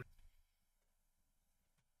 that.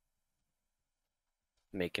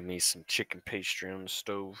 Making me some chicken pastry on the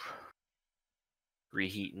stove.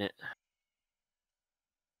 Reheating it.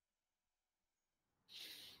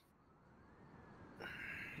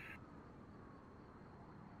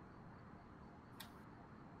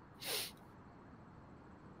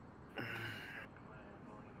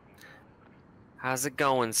 How's it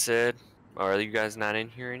going, Sid? Or are you guys not in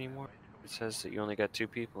here anymore? It says that you only got 2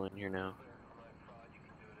 people in here now.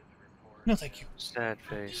 No, thank you. Sad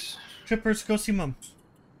face. Trippers, go see Mom.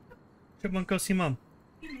 Chipmunk, go see Mom.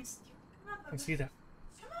 I see that.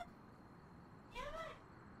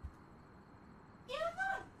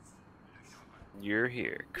 You're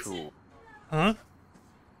here. Cool. Huh?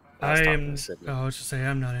 I was I talking am. to Sydney. Oh, I was just saying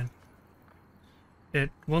I'm not in. It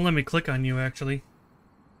won't let me click on you, actually.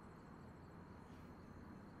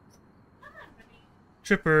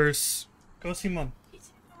 Trippers, go see Mom.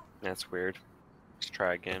 That's weird. Let's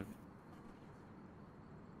try again.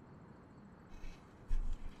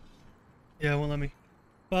 Yeah, it won't let me.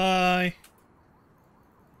 Bye.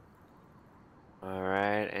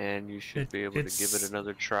 Alright, and you should be able to give it it's-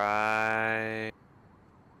 another try.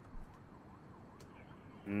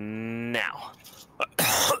 Now.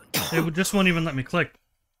 It just won't even let me click.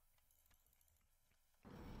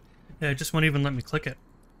 Yeah, it just won't even let me click it.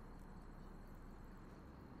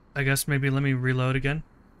 I guess maybe let me reload again.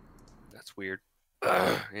 That's weird.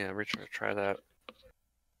 Yeah, we're trying to try that.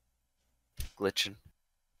 Glitching.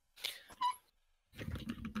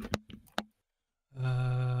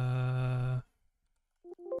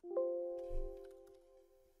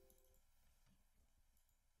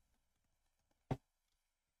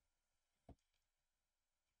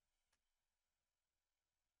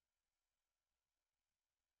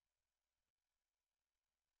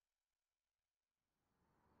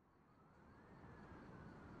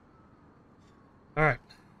 Alright.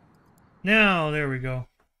 Now, there we go.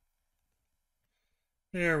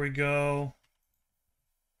 There we go.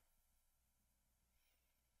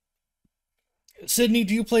 Sydney,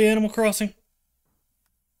 do you play Animal Crossing?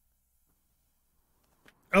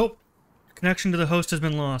 Oh, connection to the host has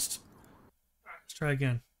been lost. Let's try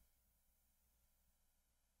again.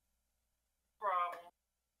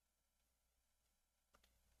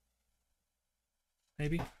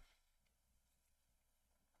 Maybe.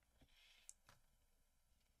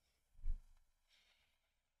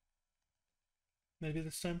 Maybe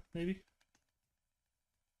this time? Maybe?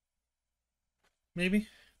 Maybe?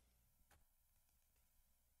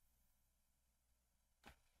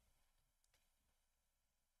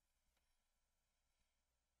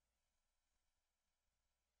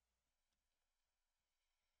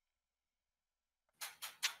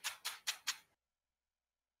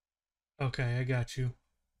 Okay, I got you.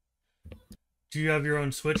 Do you have your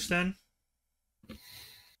own Switch then?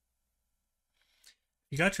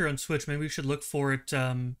 You got your own Switch. Maybe you should look for it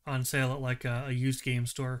on sale at like a used game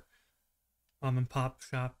store, mom and pop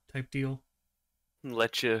shop type deal.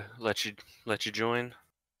 Let you join.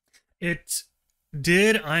 It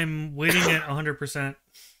did. I'm waiting at 100%.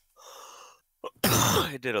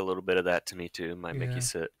 It did a little bit of that to me too. Might make Yeah. you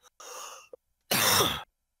sit.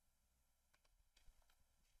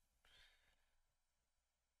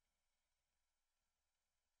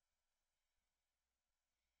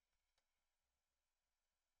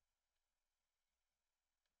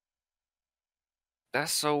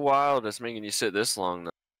 That's so wild. It's making you sit this long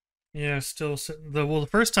though. Yeah, still the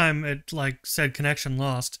first time it like said connection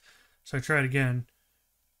lost, so I tried again.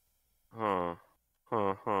 Huh.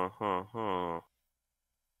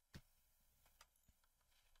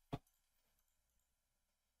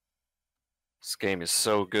 This game is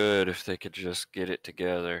so good if they could just get it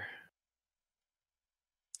together.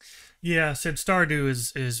 Yeah, said Stardew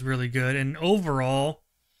is really good, and overall,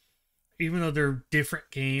 even though they're different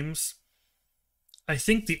games, I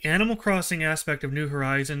think the Animal Crossing aspect of New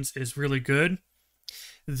Horizons is really good.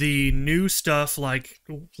 The new stuff like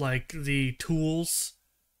the tools,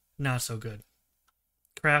 not so good.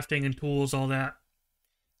 Crafting and tools, all that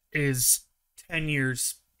is 10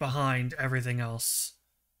 years behind everything else.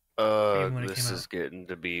 Even when it This came is out. getting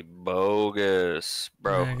to be bogus,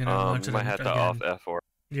 bro. Yeah, gonna launch You it might have to again. off F4.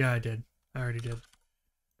 Yeah, I did. I already did.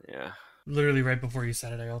 Yeah. Literally right before you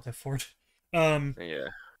said it, I alt F4'd. Yeah.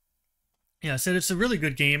 Yeah, so it's a really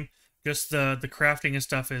good game. Just the crafting and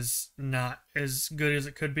stuff is not as good as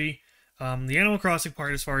it could be. The Animal Crossing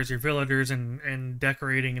part, as far as your villagers and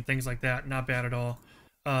decorating and things like that, not bad at all.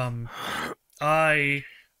 My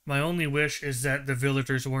only wish is that the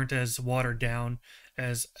villagers weren't as watered down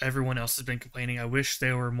as everyone else has been complaining. I wish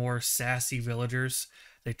they were more sassy villagers.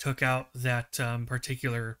 They took out that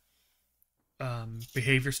particular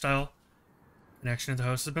behavior style. Connection to the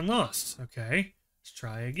host has been lost. Okay, let's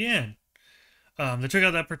try again. They took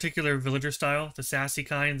out that particular villager style, the sassy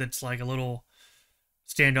kind that's like a little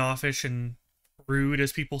standoffish and rude,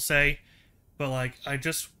 as people say. But like,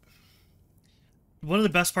 one of the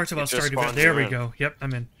best parts about Stardew Valley. There we go. Yep,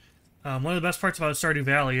 I'm in. One of the best parts about Stardew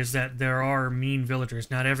Valley is that there are mean villagers.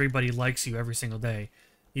 Not everybody likes you every single day.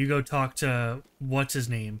 You go talk to what's his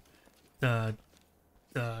name, the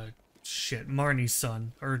Marnie's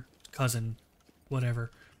son or cousin, whatever.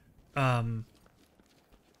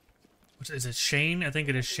 Is it Shane? I think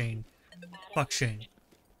it is Shane. Fuck Shane.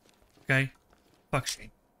 Okay? Fuck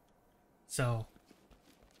Shane. So.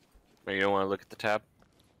 But you don't want to look at the tab?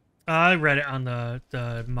 I read it on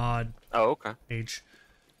the mod page.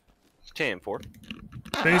 10-4.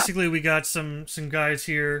 Basically, we got some guys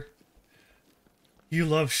here. You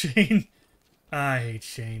love Shane? I hate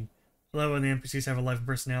Shane. I love when the NPCs have a life and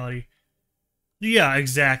personality. Yeah,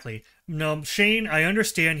 exactly. No, Shane, I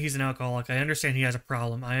understand he's an alcoholic. I understand he has a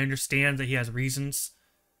problem. I understand that he has reasons.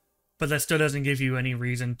 But that still doesn't give you any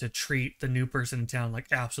reason to treat the new person in town like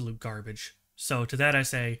absolute garbage. So to that I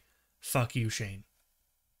say, fuck you, Shane.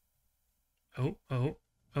 Oh,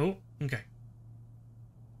 okay.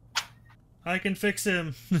 I can fix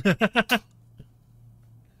him.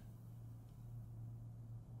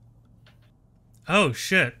 Oh,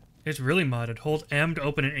 shit. It's really modded. Hold M to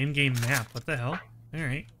open an in-game map. What the hell?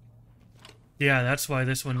 Alright. Yeah, that's why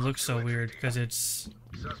this one looks so weird, because it's...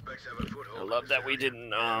 I love that we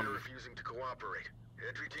didn't, I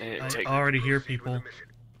already hear people.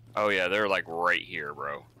 Oh yeah, they're like right here,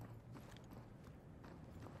 bro.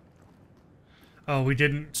 Oh, we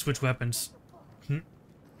didn't switch weapons. Hands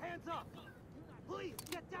up! Please,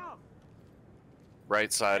 get down!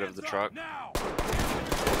 Right side of the truck.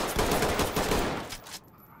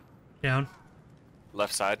 Down.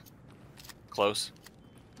 Left side. Close.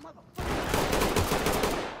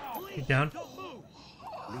 Get down.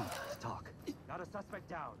 Lead, talk. Got a suspect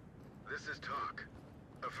down. This is talk.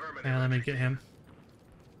 Affirmative. Yeah, let me get him.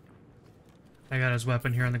 I got his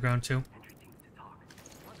weapon here on the ground too.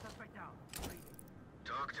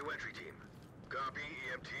 Talk to entry team. Copy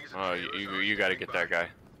EMTs. Oh, you got to get that guy.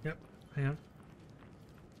 Yep, hang on.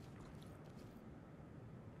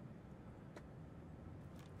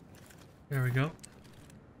 There we go.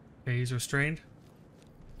 Okay, he's restrained.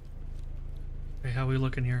 Hey, how we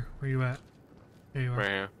looking here? Where you at? There you are. Right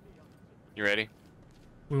here. You ready?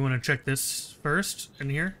 We want to check this first in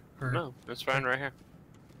here? Or... No, that's fine right here.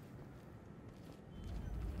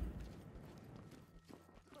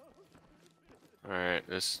 Alright,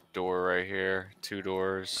 this door right here. 2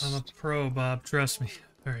 doors. I'm a pro, Bob. Trust me.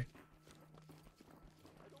 Alright.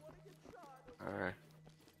 Alright.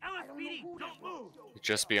 LSPD, don't move!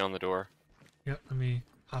 Just beyond the door. Yep, let me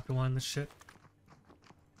hop on this shit.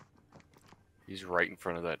 He's right in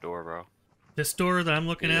front of that door, bro. This door that I'm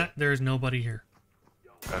looking at, there's nobody here.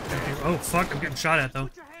 Okay. Oh, fuck, I'm getting shot at, though.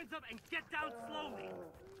 Put your hands up and get down slowly!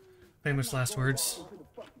 Famous last words.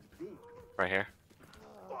 Right here.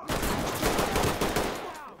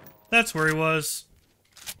 That's where he was.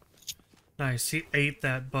 Nice, he ate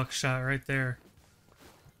that buckshot right there.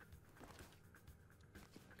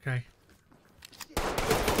 Okay.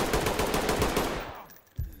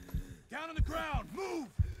 Down on the ground, move!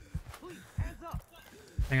 Please, hands up!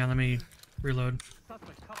 Hang on, let me reload.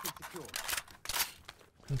 Suspect cuffed and secure.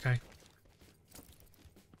 Okay.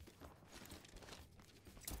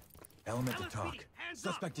 Element to LSPD, talk. hands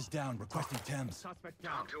up! Suspect is down, requesting Thames. Suspect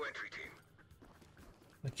down. Talk to entry team.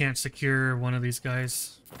 I can't secure one of these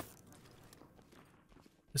guys.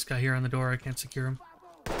 This guy here on the door, I can't secure him.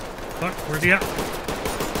 Fuck, where's he at?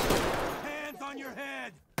 Hands on your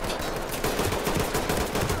head!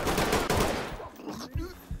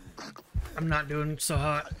 I'm not doing so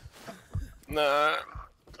hot. Nah.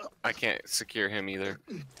 I can't secure him either.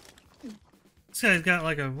 This guy's got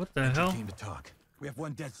like a, what the hell? Team to talk. We have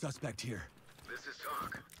 1 dead suspect here. This is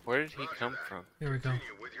talk. Where did he come from? Here we go.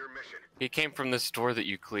 Continue with your mission. He came from this door that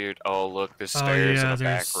you cleared. Oh, look, there's Oh stairs yeah, in the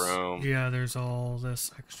back there's room. yeah, there's all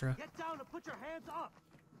this extra. Get down and put your hands up!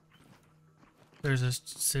 There's this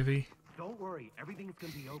civvy. Don't worry, everything's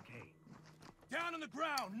gonna be okay. Down on the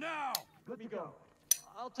ground, now! Good to go.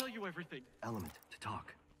 I'll tell you everything. Element to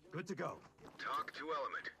talk. Good to go. Talk to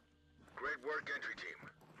element. Great work, entry team.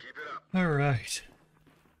 Keep it up. All right.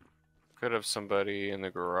 Could have somebody in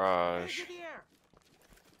the garage. Hands in the air!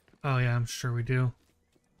 Oh yeah, I'm sure we do.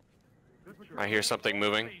 I hear something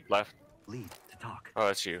moving. Left. Lead to talk. Oh,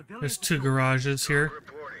 that's you. There's 2 garages here.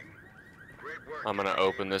 Reporting. Great work. I'm gonna entry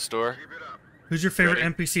open team. this door. Keep it up. Who's your favorite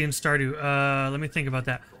Ready? NPC in Stardew? Let me think about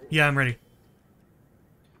that. Yeah, I'm ready.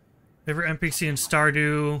 Favorite NPC in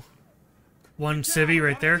Stardew. One civvy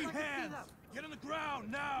right there. Get on the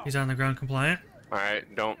ground now. He's on the ground compliant.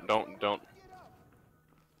 Alright, don't.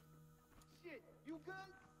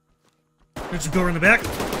 There's a door in the back.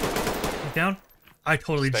 Get down. I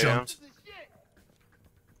totally Stay jumped.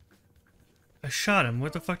 I shot him. Where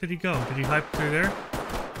the fuck did he go? Did he hide through there?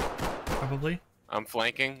 Probably. I'm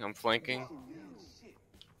flanking.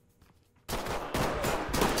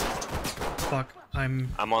 Fuck. I'm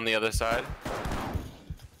on the other side.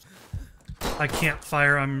 I can't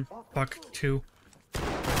fire. I'm fuck too.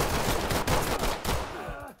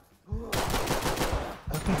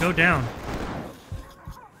 Fucking go down.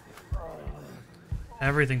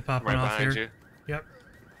 Everything popping Right off behind here. you. Yep.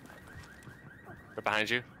 Right behind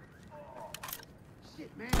you.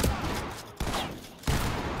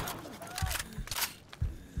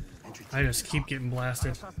 I just keep getting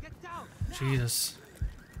blasted. Jesus.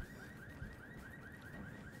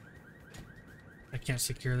 I can't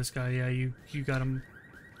secure this guy. Yeah, you got him.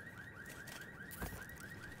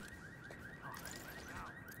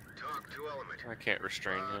 Talk to element. I can't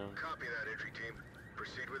restrain him. Copy that, entry team.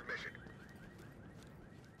 Proceed with mission.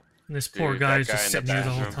 And this poor Dude, guy's that guy just in the sitting here the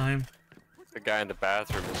whole bathroom. time. The guy in the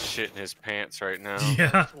bathroom is shitting his pants right now.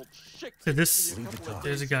 Yeah. So this,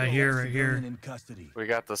 there's a guy here, right here. We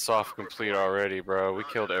got the soft complete already, bro. We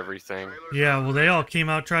killed everything. Yeah, well, they all came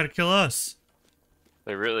out trying to kill us.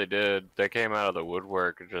 They really did. They came out of the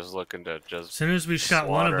woodwork just looking to As just. soon as we shot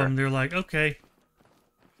one of slaughter. them, they're like, okay.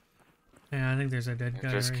 Yeah, I think there's a dead guy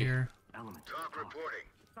Just right keep- here. Talk reporting.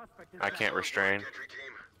 I can't restrain. Entry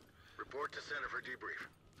team. Report to center for debrief.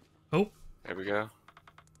 Oh, There we go.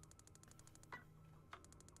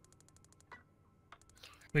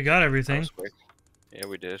 we got That everything. was quick. Yeah,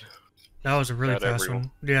 we did. That was a really Got fast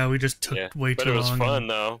everyone. one. Yeah, we just took Yeah, way but too it was long. fun and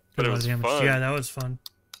though. did But a it lot was of damage. fun. Yeah, that was fun.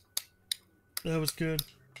 That was good.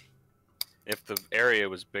 If the area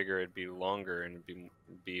was bigger, it'd be longer and it'd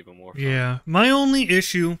be even more fun. Yeah, my only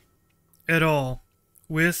issue at all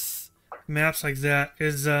with maps like that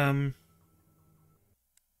is my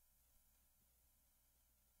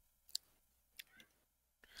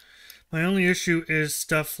only issue is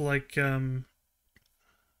stuff like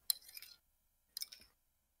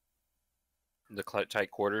The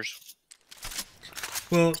tight quarters.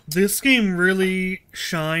 well, this game really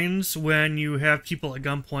shines when you have people at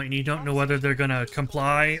gunpoint and you don't know whether they're gonna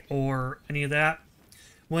comply or any of that.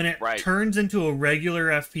 When it Right. turns into a regular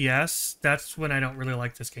FPS, that's when I don't really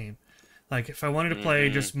like this game. Like, if I wanted to play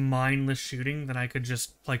just mindless shooting, then I could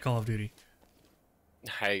just play Call of Duty.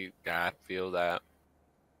 I feel that.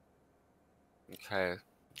 Okay.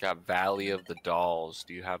 Got Valley of the Dolls.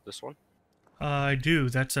 Do you have this one? I do.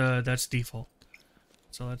 That's default.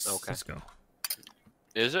 So let's go.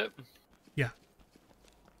 Is it? Yeah.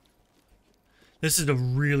 This is a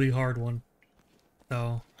really hard one.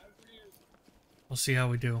 So we'll see how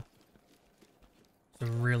we do. It's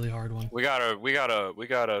a really hard one. We gotta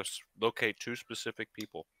locate 2 specific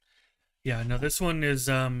people. Yeah, no, this one is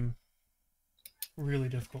really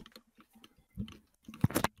difficult.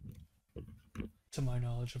 To my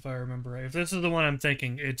knowledge, if I remember right. If this is the one I'm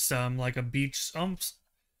thinking, it's like a beach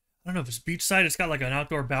I don't know if it's beachside. It's got like an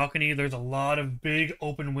outdoor balcony. There's a lot of big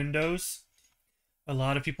open windows. A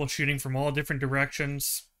lot of people shooting from all different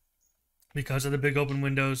directions because of the big open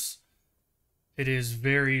windows. It is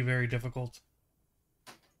very, very difficult.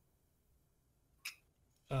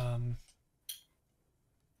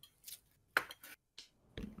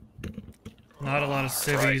 Not a lot of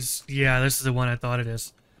civvies. Right. Yeah, this is the one I thought it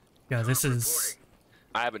is. Yeah, this is...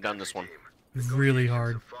 I haven't done this one. Really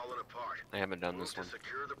hard. I haven't done this one.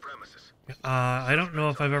 I don't know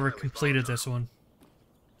if I've ever completed this one.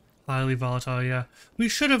 Highly volatile, yeah. We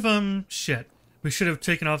should have, shit. We should have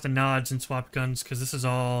taken off the nods and swapped guns, because this is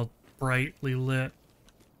all brightly lit.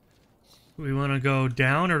 We want to go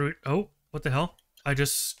down, or do we... Oh, what the hell? I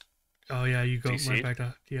just... Oh, yeah, you go right back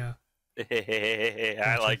to... Yeah.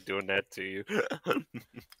 I like doing that to you.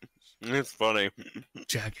 It's funny.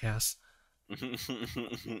 Jackass.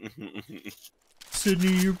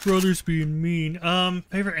 Sydney, your brother's being mean.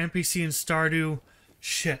 Favorite NPC in Stardew?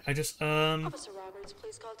 Shit, I just, Officer Roberts,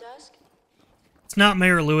 please call desk. It's not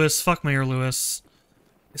Mayor Lewis. Fuck Mayor Lewis.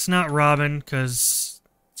 It's not Robin, because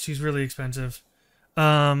she's really expensive.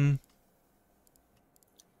 Favorite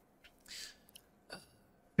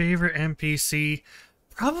NPC?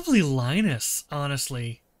 Probably Linus,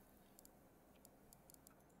 honestly.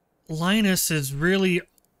 Linus is really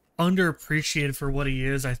underappreciated for what he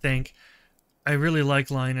is, I think. I really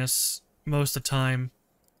like Linus most of the time.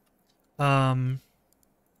 And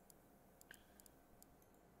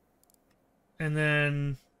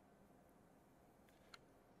then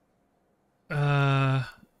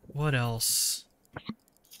What else?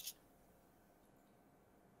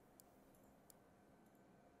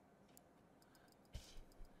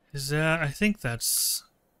 Is that... I think that's...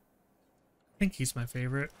 I think he's my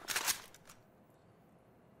favorite.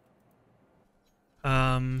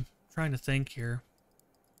 Trying to think here.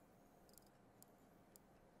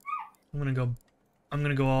 I'm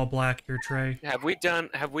gonna go all black here, Trey. Have we done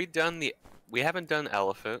the... We haven't done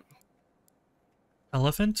elephant.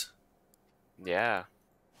 Elephant? Yeah.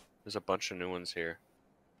 There's a bunch of new ones here.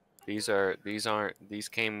 These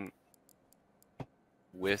came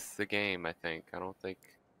with the game, I think. I don't think...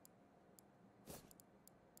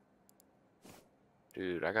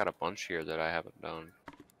 Dude, I got a bunch here that I haven't done.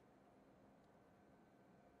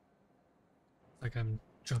 Like I'm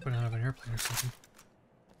jumping out of an airplane or something.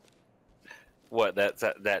 What,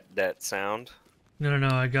 that sound? No,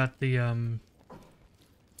 I got the,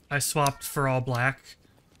 I swapped for all black.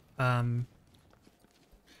 But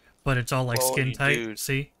it's all like skin tight, dude.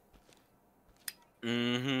 see?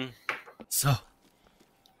 Mm-hmm. So.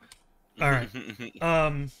 Alright.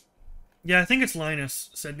 Yeah, I think it's Linus,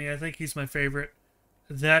 Sydney. I think he's my favorite.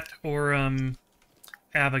 That or,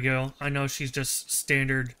 Abigail. I know she's just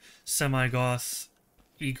standard semi-goth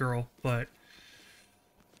e-girl, but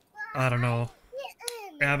I don't know.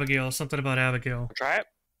 Abigail, something about Abigail. Try it.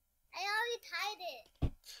 I already tried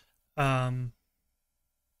it.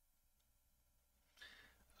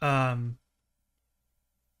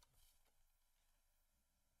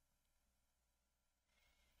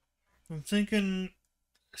 I'm thinking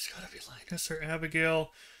it's gotta be Linus or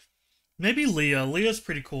Abigail. Maybe Leah. Leah's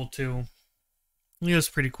pretty cool too. Leah's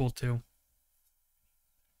pretty cool too.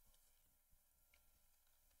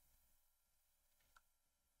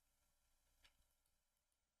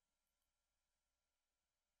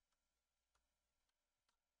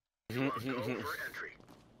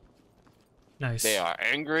 Nice. They are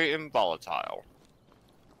angry and volatile.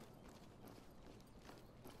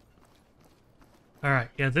 Alright,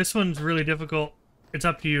 yeah, this one's really difficult. It's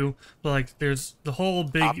up to you, but like there's the whole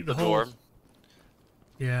big door.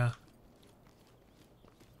 Yeah.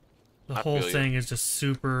 The whole thing is just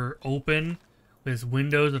super open with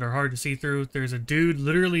windows that are hard to see through. There's a dude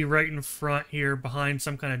literally right in front here behind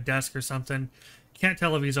some kind of desk or something. Can't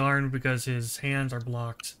tell if he's armed because his hands are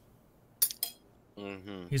blocked.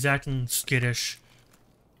 Mm-hmm. He's acting skittish.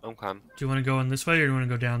 Okay. Do you want to go in this way or do you want to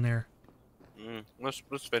go down there? Let's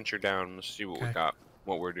venture down. Let's see what we got.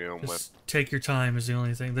 What we're dealing with. Take your time is the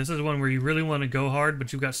only thing. This is one where you really want to go hard,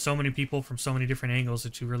 but you've got so many people from so many different angles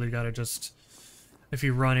that you really got to just... If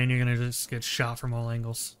you run in, you're going to just get shot from all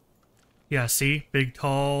angles. Yeah, see? Big,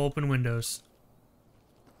 tall, open windows.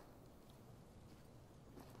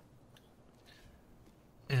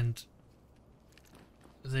 And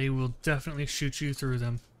they will definitely shoot you through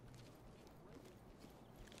them.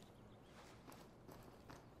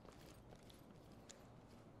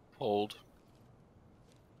 Hold.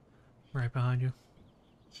 Right behind you.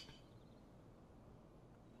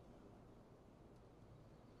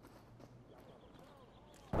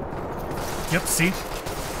 Yep, see?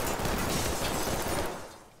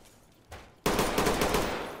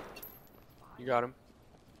 You got him.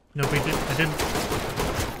 Nope, I didn't.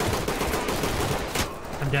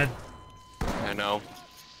 I'm dead. I know.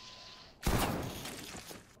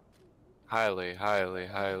 Highly, highly,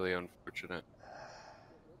 highly unfortunate.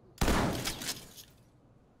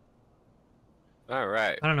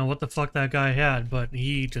 Alright. I don't know what the fuck that guy had, but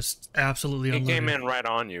he just absolutely unloaded. He came in right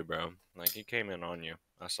on you, bro. Like, he came in on you.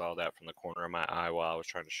 I saw that from the corner of my eye while I was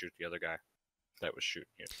trying to shoot the other guy that was shooting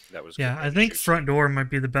you. That was yeah, I think front door might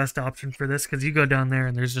be the best option for this, because you go down there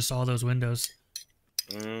and there's just all those windows.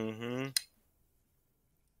 Mm-hmm.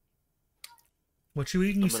 What you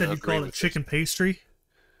eating? You said you called it chicken pastry?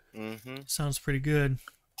 Mm-hmm. Sounds pretty good.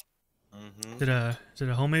 Mm-hmm. Is it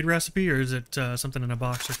a homemade recipe, or is it something in a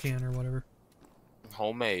box or can or whatever?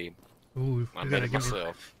 Homemade. Ooh, I made it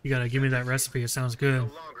myself. You gotta give me that recipe. It sounds good.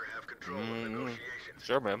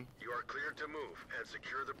 Sure, man. You are cleared to move and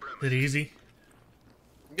secure the premise. Is it easy?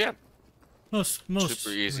 Yeah. Most.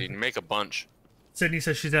 Super easy. Make a bunch. Sydney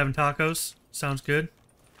says she's having tacos. Sounds good.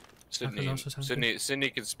 Sydney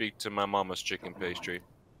can speak to my mama's chicken pastry.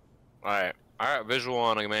 Alright. Alright, visual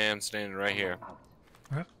on a man standing right here.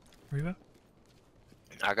 Alright, where you at?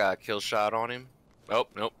 I got a kill shot on him. Oh,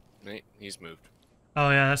 nope. He's moved. Oh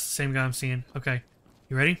yeah, that's the same guy I'm seeing. Okay.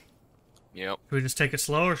 You ready? Yep. Should we just take it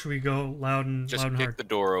slow, or should we go loud and just hard? kick the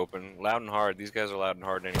door open. Loud and hard. These guys are loud and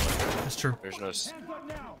hard anyway. That's true. There's no... Hands up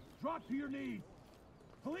now! Drop to your knees!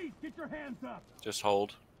 Police, get your hands up! Just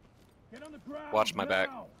hold. Get on the ground Watch my back.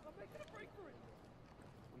 now.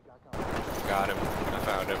 Got him. I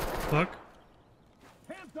found him. Fuck.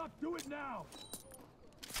 Hands up, do it now.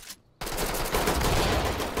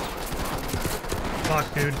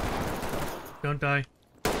 Fuck, dude. Don't die.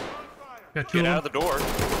 Got two Get of out of the door.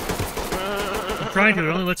 I'm trying to,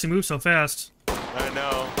 it only lets you move so fast. I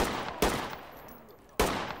know.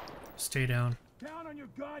 Stay down. Down on your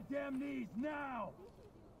goddamn knees now.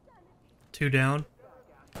 2 down.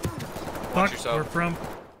 Watch Fuck, yourself. we're from.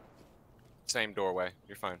 Same doorway.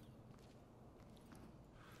 You're fine.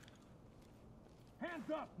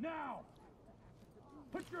 Hands up now.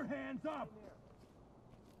 Put your hands up.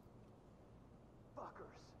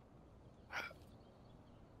 Fuckers.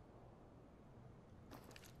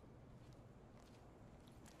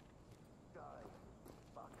 Die.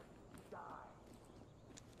 Fuck. Die.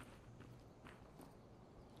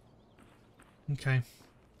 Okay.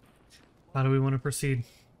 How do we want to proceed?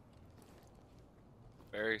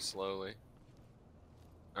 Very slowly.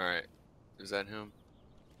 Alright. Is that him?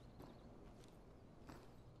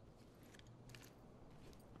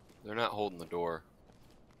 They're not holding the door.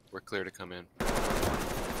 We're clear to come in.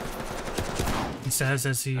 He says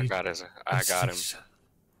as he... I got him. It's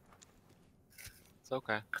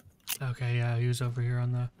okay. Okay, yeah, he was over here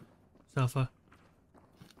on the sofa.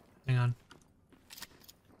 Hang on.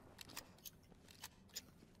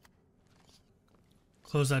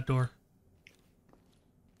 Close that door.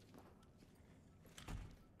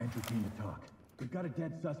 Entry team to talk. We've got a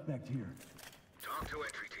dead suspect here. Talk to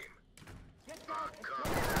entry team.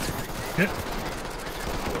 Good.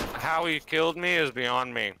 How he killed me is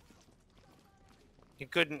beyond me. I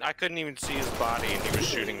couldn't even see his body and he was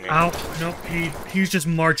shooting me. Ow. Nope, he's just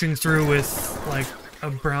marching through with, like, a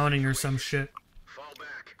Browning or some shit. Fall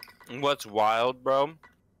back. And what's wild, bro?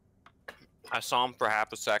 I saw him for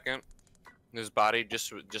half a second. His body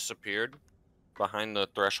just disappeared behind the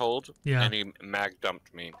threshold. Yeah. And he mag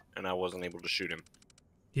dumped me, and I wasn't able to shoot him.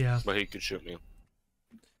 Yeah. But he could shoot me.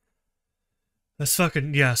 That's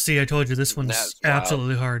fucking... Yeah, see, I told you, this one's That's wild.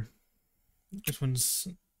 absolutely hard. This one's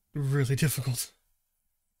really difficult.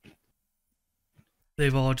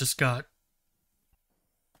 They've all just got...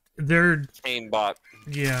 They're... Aimbot.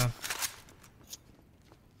 Yeah.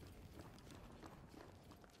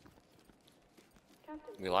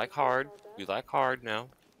 We like hard. We like hard now.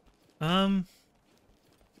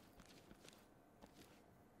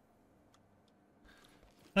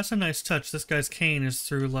 That's a nice touch. This guy's cane is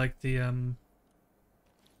through, like, the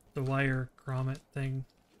wire grommet thing.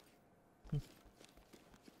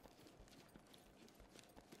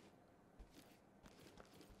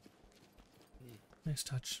 Nice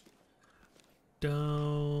touch.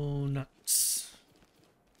 Donuts.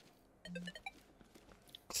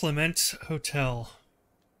 Clement Hotel.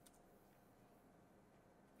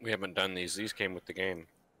 We haven't done these. These came with the game.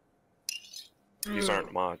 These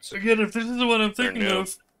aren't mods. Again, if this is the one I'm thinking new.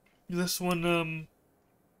 of, this one,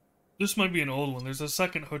 this might be an old one. There's a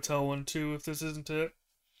second hotel one, too, if this isn't it.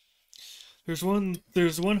 There's one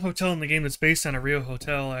hotel in the game that's based on a real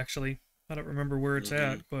hotel, actually. I don't remember where it's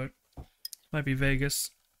at, but it might be Vegas.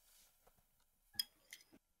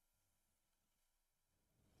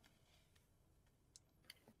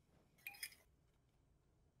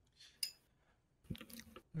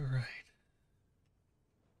 Alright.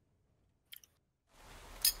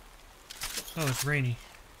 Oh, it's rainy.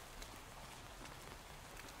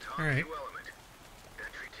 Alright.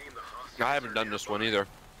 I haven't done this one either.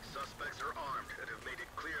 Suspects are armed and have made it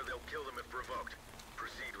clear they'll kill them if provoked.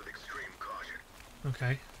 Proceed with extreme caution.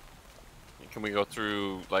 Okay. Can we go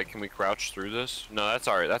through, like, can we crouch through this? No, that's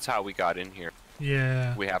alright. That's how we got in here.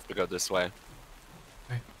 Yeah. We have to go this way.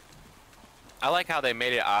 Okay. I like how they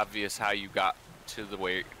made it obvious how you got to the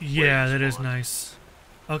way. Yeah, that is nice.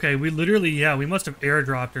 Okay, we literally, yeah, we must have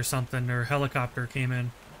airdropped or something, or helicopter came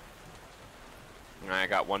in. I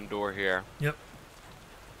got one door here. Yep.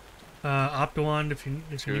 Optowand if you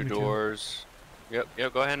Two need me to. doors. Yep,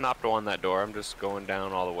 go ahead and opto on that door. I'm just going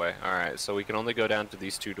down all the way. Alright, so we can only go down to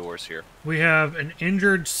these two doors here. We have an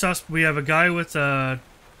injured we have a guy with a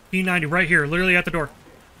P90 right here, literally at the door.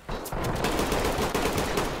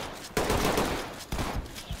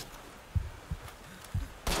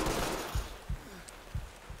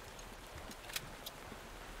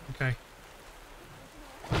 Okay.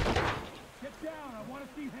 Get down. I want to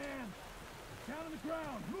see hands. Down on the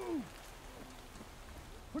ground. Move.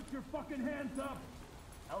 Put your fucking hands up.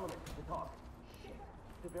 Element to talk. Shit.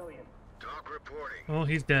 Civilian. Talk reporting. Oh,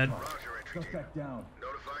 he's dead. Roger, entry team. Suspect down.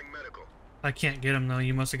 Notifying medical. I can't get him though.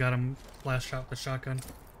 You must have got him last shot with the shotgun.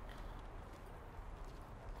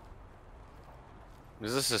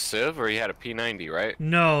 Is this a Civ or he had a P90, right?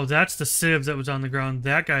 No, that's the Civ that was on the ground.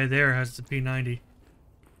 That guy there has the P90.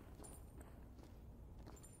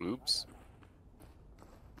 Oops.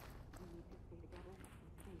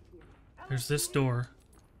 There's this door.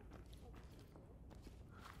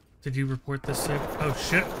 Did you report this sick? Oh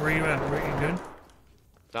shit, where are you at? Were you good?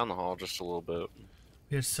 Down the hall just a little bit.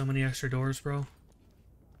 We have so many extra doors, bro.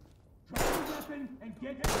 Drop the weapon and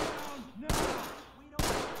get down now! We don't know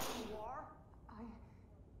who you are.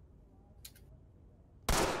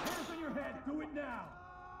 Hands on your head, do it now!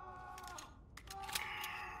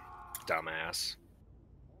 Dumbass.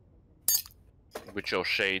 With your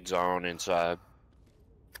shades on inside.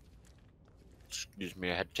 Excuse me,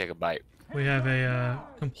 I had to take a bite. We have a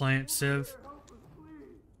compliant civ.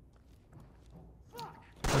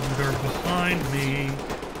 Open door behind me.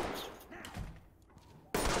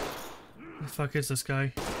 Who the fuck is this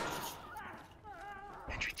guy?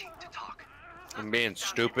 Entry team to talk. I'm being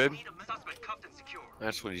stupid.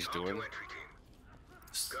 That's what he's doing.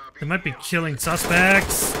 They might be killing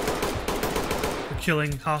suspects. They're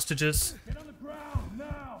killing hostages. Get on the ground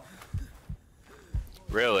now!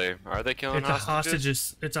 Really? Are they killing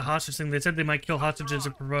hostages? It's a hostage thing. They said they might kill hostages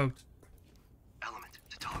if provoked. Element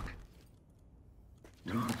to talk.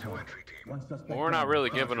 Well, we're not really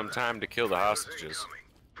giving them time to kill the hostages.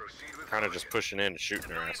 Kind of just pushing in and shooting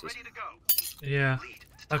their asses. Yeah.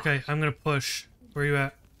 Okay, I'm gonna push. Where you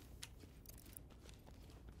at?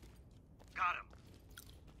 Got him.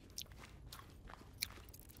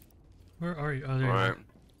 Where are you? Oh, there you Alright. are.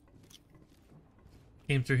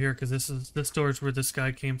 Came through here because this door is where this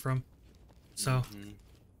guy came from. So.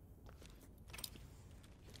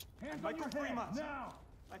 Hands on your head now!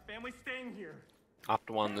 My family's staying here.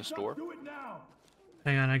 Opto on this door. Do it now!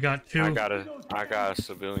 Hang on, I got two. I got a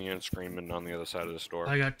civilian screaming on the other side of this door.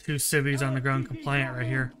 I got two civvies on the ground compliant right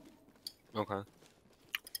here. Okay.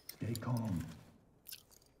 Stay calm.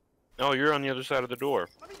 Oh, you're on the other side of the door.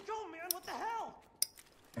 Let me go, man! What the hell?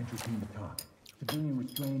 Entry team to talk. Civilian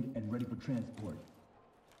restrained and ready for transport.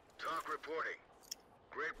 Talk reporting.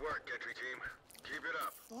 Great work, entry team. Keep it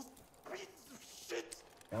up. Those pieces of shit!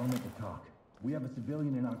 Element to talk. We have a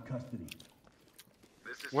civilian in our custody.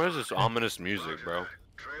 What is this ominous music, bro?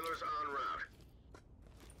 Trailers en route.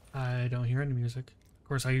 I don't hear any music. Of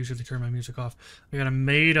course, I usually turn my music off. I got a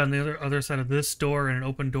maid on the other side of this door and an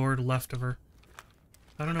open door to the left of her.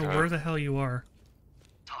 I don't know where the hell you are.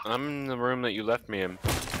 I'm in the room that you left me in.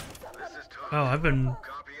 Oh, I've been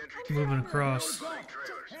moving across.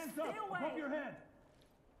 Hands up above your head!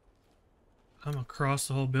 I'm across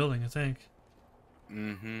the whole building, I think.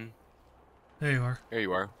 Mm-hmm. There you are. There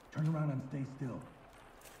you are. Turn around and stay still.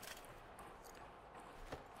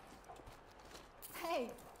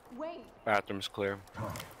 Hey, wait. Bathroom's clear.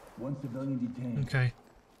 Talk. One civilian detained. Okay.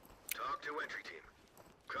 Talk to entry team.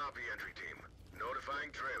 Copy, entry team.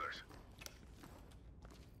 Notifying trailers.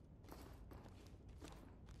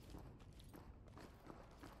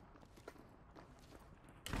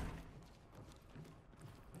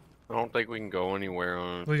 I don't think we can go anywhere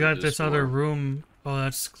on. We got this other room. Oh,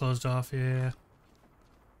 that's closed off. Yeah.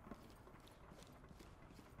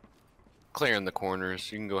 Clearing the corners.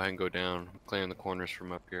 You can go ahead and go down. Clearing the corners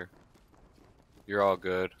from up here. You're all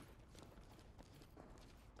good.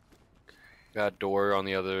 Got a door on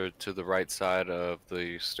the other to the right side of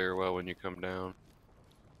the stairwell when you come down.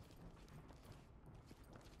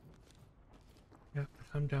 Yep,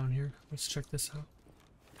 I'm down here. Let's check this out.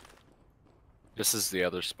 This is the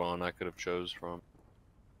other spawn I could have chose from.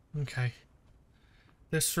 Okay.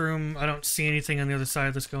 This room, I don't see anything on the other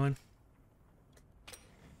side that's going.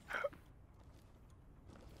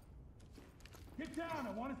 Get down!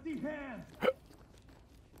 I want to see hands!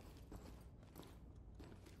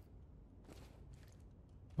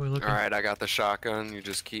 We're looking. Alright, I got the shotgun. You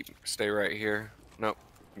just stay right here. Nope.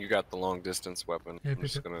 You got the long distance weapon. Yeah, I'm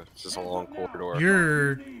just gonna, it's just a long corridor.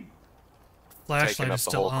 Your Taking flashlight up is the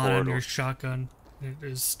still whole on, and corridor. your shotgun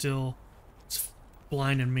is still, it's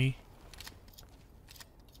blinding me.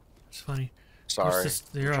 It's funny. Sorry.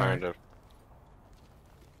 You're I'm trying alright.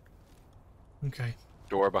 to. Okay.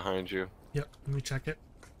 Door behind you. Yep, let me check it.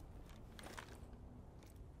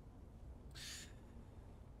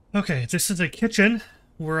 Okay, this is a kitchen.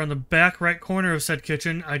 We're on the back right corner of said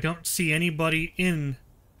kitchen. I don't see anybody in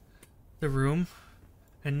the room,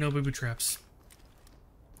 and no booby traps.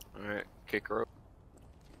 Alright, kick her up.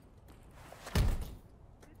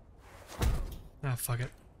 Ah, fuck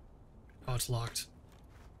it. Oh, it's locked.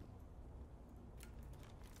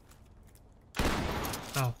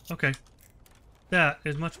 Oh, okay. That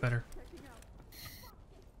is much better.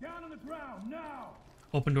 Down on the ground now!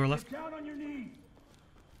 Open door left. Get down on your knees!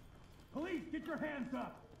 Police, get your hands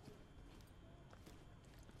up!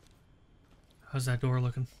 How's that door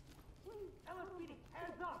looking? LSPD,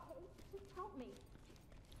 hands up! Just help me.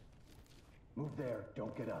 Move there.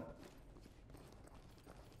 Don't get up.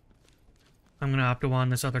 I'm gonna opto on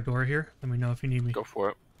this other door here. Let me know if you need me. Go for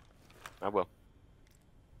it. I will.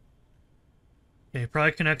 Okay, it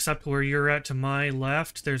probably connects up to where you're at to my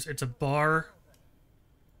left. It's a bar.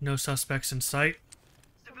 No suspects in sight.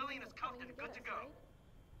 Civilian is cuffed and good to go.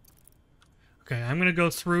 Okay, I'm gonna go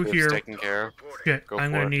through here. Taken care of. Shit, Go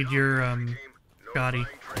I'm for gonna it. need your Gotti.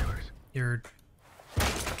 Your.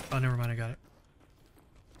 Oh, never mind. I got it.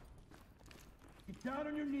 Get down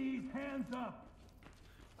on your knees, hands up.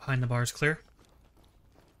 Behind the bar's clear.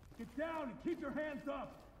 Get down and keep your hands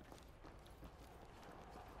up.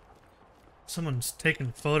 Someone's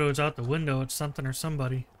taking photos out the window at something or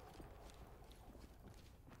somebody.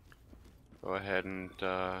 Go ahead and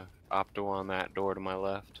opto on that door to my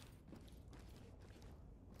left.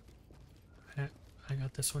 I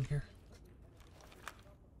got this one here.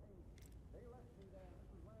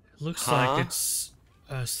 It looks Huh? like it's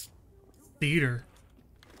a theater.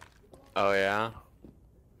 Oh yeah.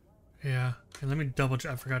 Yeah. Okay, let me double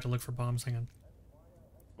check. I forgot to look for bombs. Hang on.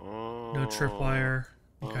 Oh, No tripwire.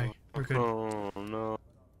 Okay, we're good. Oh no.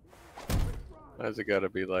 Why's it gotta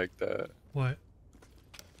be like that? What?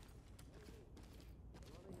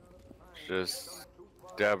 Just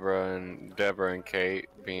Deborah and Kate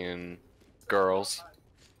being girls.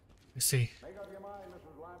 I see.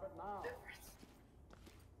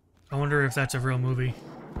 I wonder if that's a real movie.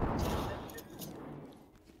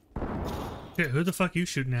 Yeah, who the fuck are you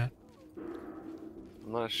shooting at?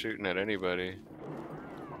 I'm not shooting at anybody.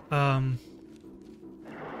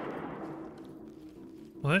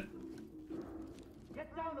 What?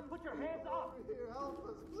 Get down and put your hands up. Help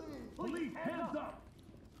us, please. Police, hands up.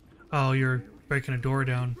 Oh, you're breaking a door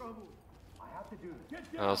down. I have to do this.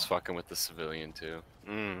 Get I was fucking with the civilian too.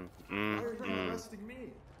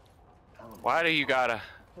 Why do you gotta?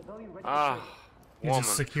 He's a Woman.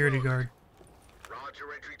 security guard.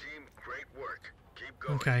 Roger, entry team. Great work. Keep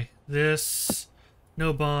going. Okay, this...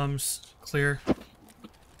 No bombs. Clear.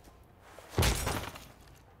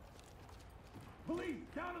 Police,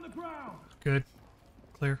 down on the ground. Good.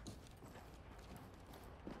 Clear.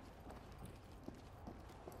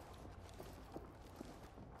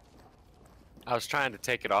 I was trying to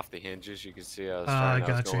take it off the hinges. You can see I was I trying. I was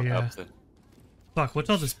gotcha, going yeah. up the. Fuck, what's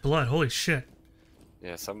all this blood? Holy shit.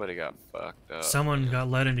 Yeah, somebody got fucked up. Someone got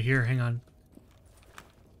led into here. Hang on.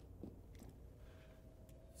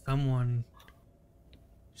 Someone...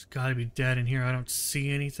 There's gotta be dead in here. I don't see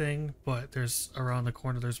anything, but there's around the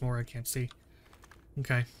corner. There's more I can't see.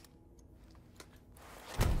 Okay.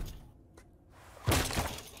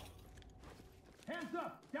 Hands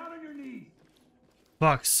up, down on your knees.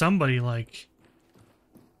 Fuck, somebody like...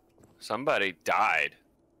 Somebody died.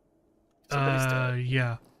 Somebody's dead.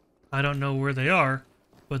 Yeah. I don't know where they are,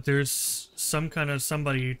 but there's some kind of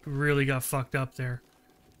somebody really got fucked up there.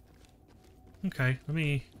 Okay, let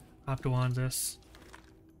me opto on this.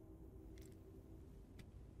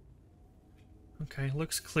 Okay,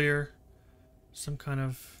 looks clear. Some kind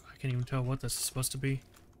of... I can't even tell what this is supposed to be.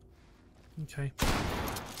 Okay.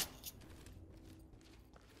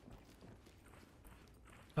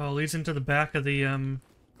 Oh, it leads into the back of the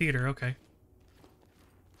theater. Okay.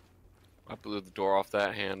 I blew the door off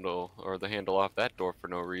that handle, or the handle off that door for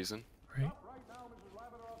no reason. Right.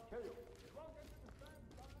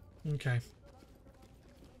 Okay.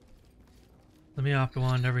 Let me opto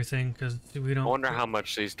on everything because we don't. I wonder how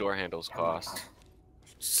much these door handles cost.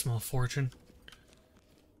 Small fortune.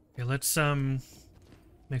 Okay, let's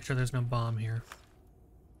make sure there's no bomb here.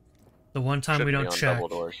 The one time we don't check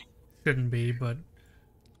shouldn't be, but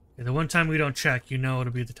yeah, the one time we don't check, you know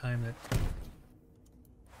it'll be the time that.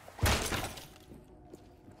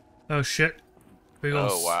 Oh shit! Big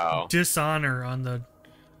ol' wow! Dishonor on the.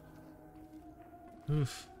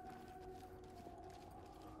 Oof.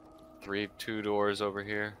 2 doors over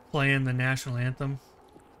here. Playing the national anthem.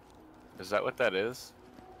 Is that what that is?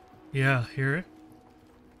 Yeah, hear it?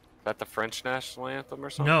 Is that the French national anthem or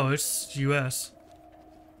something? No, it's U.S.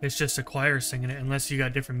 It's just a choir singing it, unless you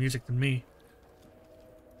got different music than me.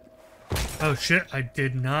 Oh shit, I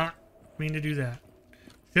did not mean to do that.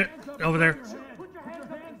 Shit, over there. Put your hands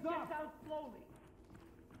up and get down slowly.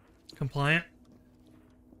 Compliant.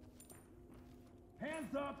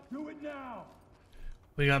 Hands up, do it now.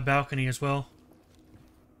 We got balcony as well.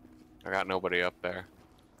 I got nobody up there.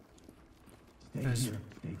 Stay here,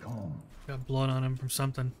 stay calm. Got blood on him from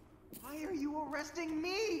something. Why are you arresting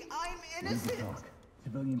me? I'm innocent.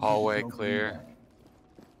 Hallway clear.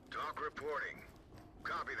 Talk reporting.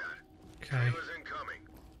 Copy that. Okay. Trailers incoming.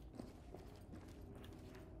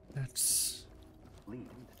 That's... Lead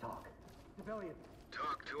to talk. Civilian.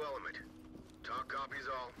 Talk to element. Talk copies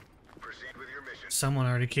all. Proceed with your mission. Someone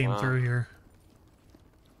already came through here.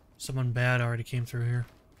 Someone bad already came through here.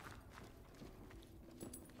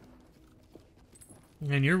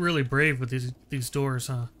 Man, you're really brave with these doors,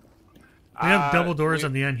 huh? We have double doors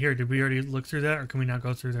on the end here. Did we already look through that, or can we not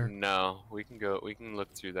go through there? No, we can go. We can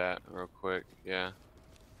look through that real quick. Yeah.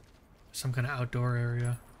 Some kind of outdoor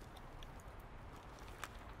area.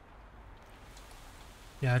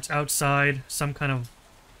 Yeah, it's outside. Some kind of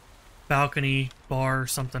balcony, bar,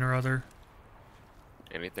 something or other.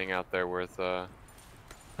 Anything out there worth?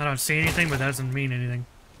 I don't see anything, but that doesn't mean anything.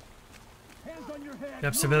 Hands on your head.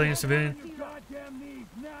 Yep, civilian, civilian. Goddamn knees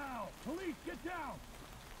now. Police, get down.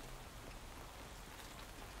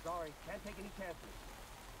 Sorry, can't take any chances.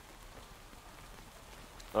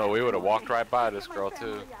 Oh, we would have walked right by this girl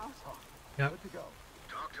too. Yep.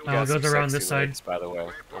 It goes around this side. Legs, by the way,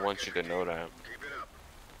 I want you to know that.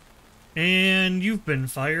 And you've been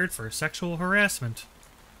fired for sexual harassment.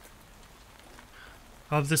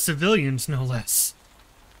 Of the civilians, no less.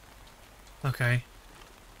 Okay.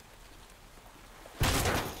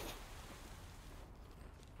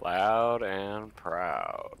 Loud and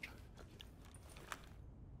proud.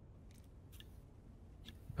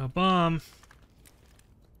 A bomb.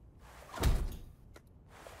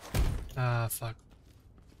 Ah, fuck.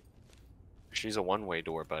 She's a one-way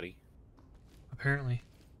door, buddy. Apparently.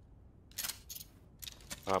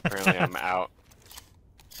 Oh, apparently I'm out.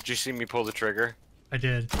 Did you see me pull the trigger? I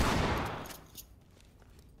did.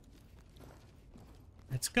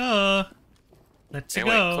 Let's go. Let's Hey, go.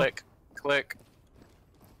 wait, click, click.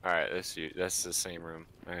 All right, that's the same room.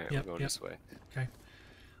 All right, Yep, we're going yep. this way. Okay.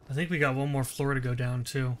 I think we got one more floor to go down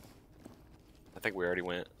too. I think we already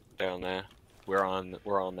went down there. We're on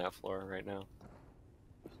that floor right now.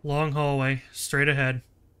 Long hallway, straight ahead.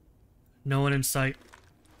 No one in sight.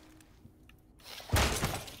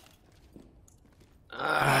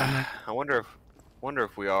 I wonder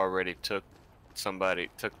if we already took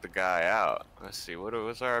the guy out. Let's see. What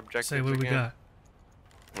was our objective Say what again? we got.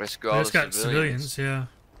 Let's go. We All just the got civilians, yeah.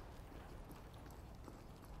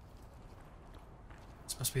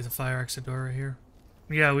 This must be the fire exit door right here.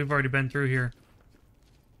 Yeah, we've already been through here.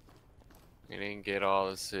 We didn't get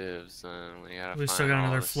all the civs, and we gotta. We still got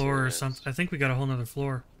another floor or something. I think we got a whole nother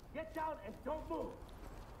floor. Get down and don't move.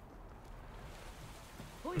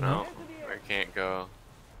 Please, No, hands in the air. we can't go.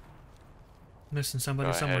 Missing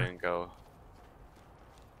somebody Go somewhere. ahead and go.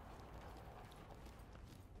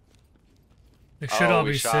 They should all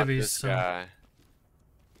we be shot civvies. this So guy.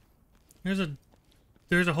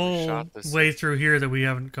 there's a whole shot this- way through here that we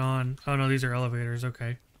haven't gone. Oh no, these are elevators.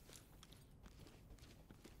 Okay.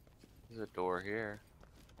 There's a door here.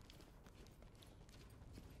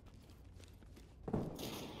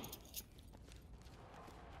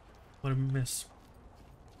 What a miss.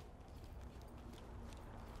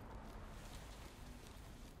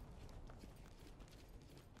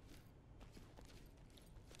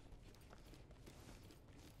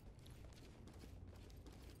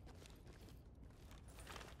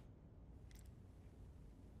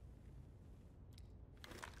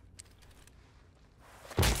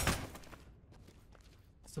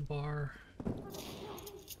 It's the bar.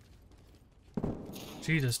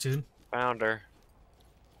 Jesus, dude. Found her.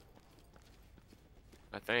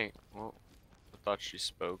 I think. Well, I thought she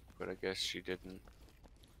spoke, but I guess she didn't.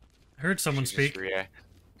 I heard someone speak.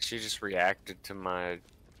 She just reacted to my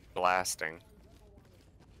blasting.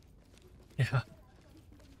 Yeah.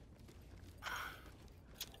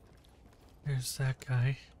 There's that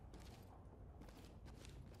guy.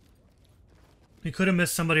 We could have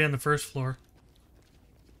missed somebody on the first floor.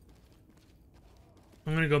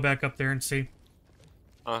 I'm gonna go back up there and see.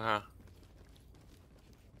 Uh-huh.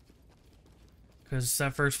 Because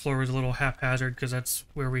that first floor was a little haphazard, because that's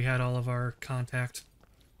where we had all of our contact.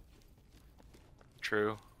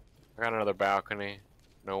 True. I got another balcony.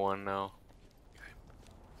 No one, no.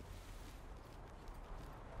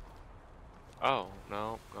 Oh,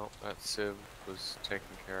 no, that civ was taken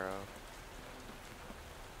care of.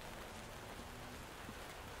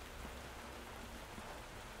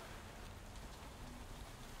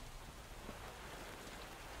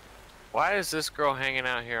 Why is this girl hanging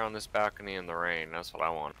out here on this balcony in the rain? That's what I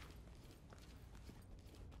want.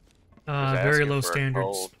 Very low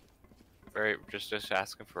standards. Just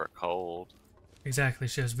asking for a cold. Exactly,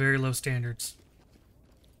 she has very low standards.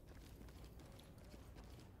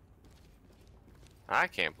 I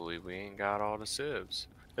can't believe we ain't got all the civs.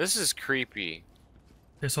 This is creepy.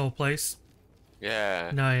 This whole place?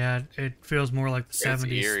 Yeah. No, yeah, it feels more like the 70s.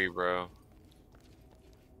 It's eerie, bro.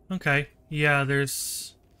 Okay, yeah,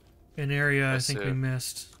 there's an area I That's think we it.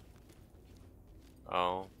 missed.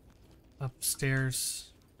 Oh.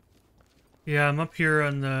 Upstairs. Yeah, I'm up here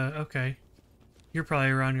on the... Okay. You're probably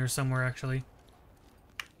around here somewhere, actually.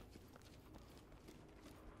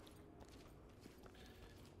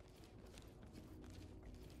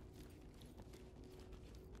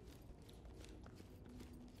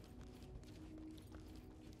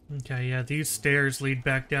 Okay, yeah, these stairs lead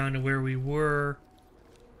back down to where we were.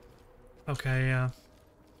 Okay, yeah.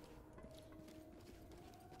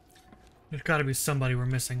 There's gotta be somebody we're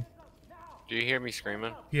missing. Do you hear me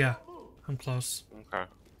screaming? Yeah, I'm close. Okay.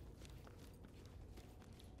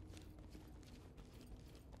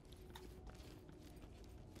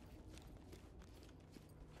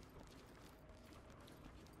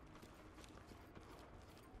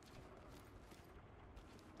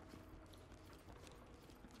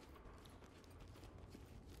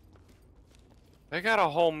 They got a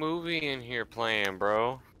whole movie in here playing,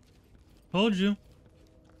 bro. Told you.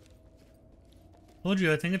 Told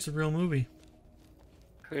you, I think it's a real movie.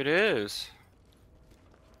 It is.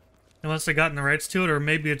 Unless they gotten the rights to it, or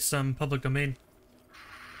maybe it's some public domain.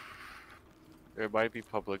 It might be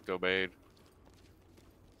public domain.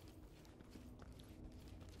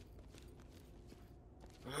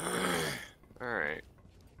 Alright.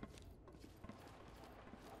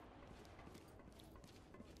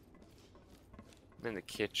 I'm in the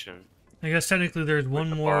kitchen. I guess technically there's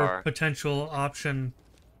one the more bar. potential option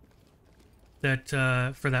that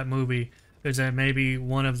for that movie is that maybe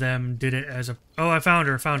one of them did it as a. Oh, I found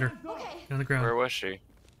her! On the ground. Where was she?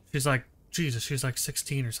 She's like, Jesus, she's like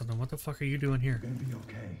 16 or something. What the fuck are you doing here? Gonna be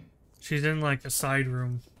okay. She's in like a side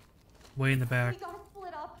room, way in the back. We gotta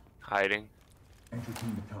split up. Hiding. Entry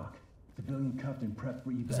team to talk. Civilian cuffed and prepped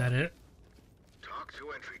for evac. Is that it? Talk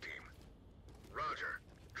to entry team. Roger.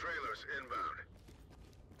 Trailers inbound.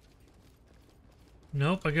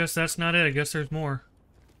 Nope, I guess that's not it. I guess there's more.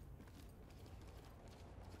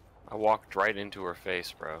 I walked right into her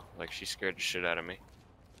face, bro. Like, she scared the shit out of me.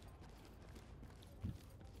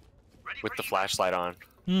 With the flashlight on.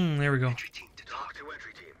 There we go. Talk to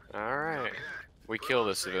entry team. Alright. We killed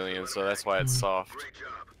a civilian, so that's why it's soft. Great job.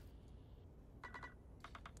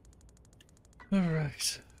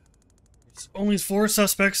 Alright. It's only 4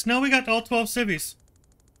 suspects. No, we got all 12 civvies.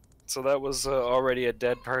 So that was already a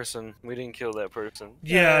dead person. We didn't kill that person.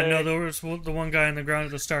 Yeah, Yay. no, there was the one guy on the ground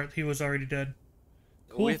at the start. He was already dead.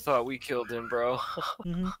 Cool. We thought we killed him, bro.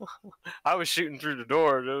 I was shooting through the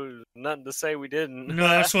door. There was nothing to say we didn't. No,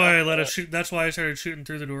 that's why I let us shoot. That's why I started shooting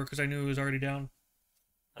through the door, because I knew he was already down.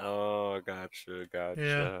 Oh, gotcha.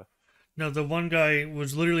 Yeah. No, the one guy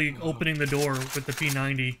was literally opening the door with the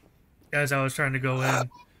P90 as I was trying to go in,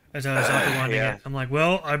 as I was auto-winding it. I'm like,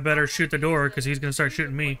 well, I better shoot the door, because he's going to start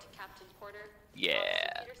shooting me. Yeah.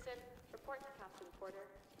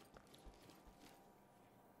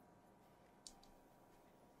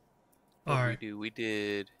 Alright. We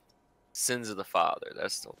did Sins of the Father.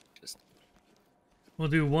 That's still just. We'll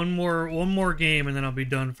do one more game, and then I'll be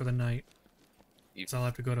done for the night. You, So I'll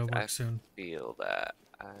have to go to work soon. Feel that.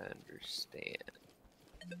 I understand.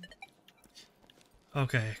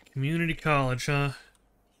 Okay, community college, huh?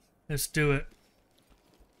 Let's do it.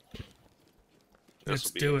 This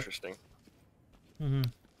will be interesting. Mm-hmm.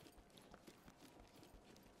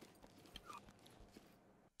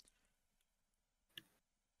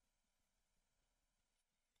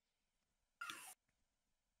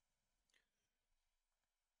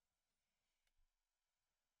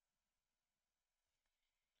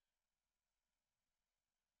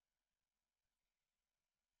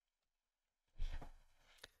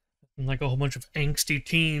 And like a whole bunch of angsty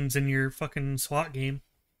teens in your fucking SWAT game.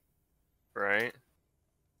 Right?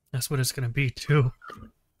 That's what it's gonna be, too.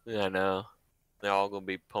 Yeah, I know. They're all gonna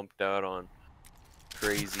be pumped out on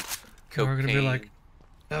crazy cocaine. We're gonna be like,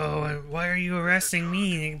 oh, why are you arresting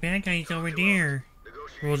me? The bad guy's over there.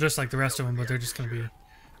 Well, just like the rest of them, but they're just gonna be...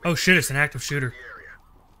 Oh shit, it's an active shooter.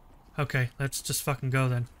 Okay, let's just fucking go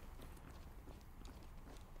then.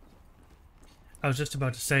 I was just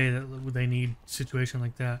about to say that they need a situation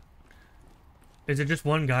like that. Is it just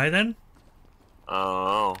one guy then?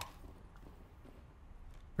 Oh.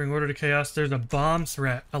 Bring order to chaos. There's a bomb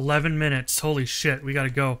threat. 11 minutes. Holy shit, we gotta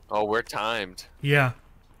go. Oh, we're timed. Yeah.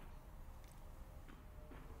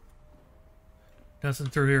 Nothing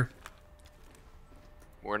through here.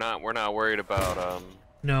 We're not worried about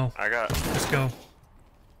No. Let's go.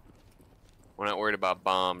 We're not worried about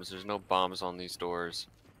bombs. There's no bombs on these doors.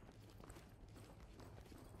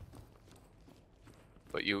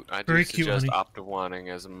 But I do suggest optiwanting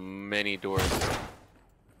as many doors.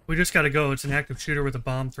 We just gotta go. It's an active shooter with a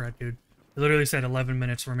bomb threat, dude. It literally said 11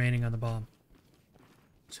 minutes remaining on the bomb.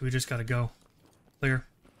 So we just gotta go. Clear.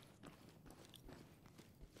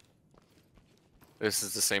 This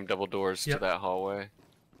is the same double doors to that hallway.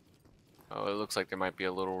 Oh, it looks like there might be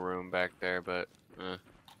a little room back there, but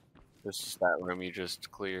this is that room you just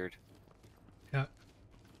cleared. Yeah.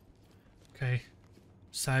 Okay.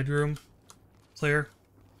 Side room. Clear.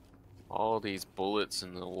 All these bullets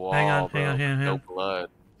in the wall, Hang on, bro. hang on. No blood.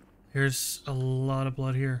 Here's a lot of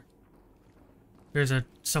blood here. There's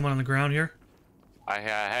someone on the ground here.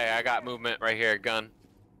 Hey, I got movement right here. Gun.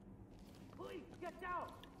 Police, get down.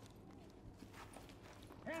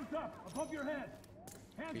 Hands up, above your head.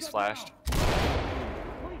 Hands He's up flashed. now.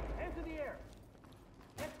 Police, hands in the air.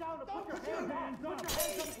 Get down and put your hands up. Put your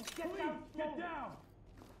hands up and get down. Get down.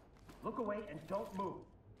 Look away and don't move.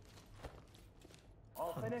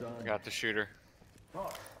 All finished? I got the shooter.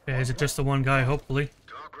 Yeah, is it just the one guy, hopefully?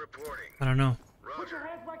 Talk reporting. I don't know. Roger.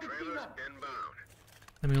 Trailers inbound.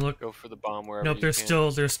 Let me look. Go for the bomb wherever Nope, you there's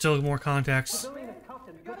can. still more contacts.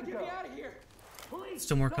 Gotta get me out of here. Police,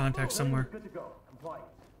 Still more contacts somewhere. good to go. Compliant.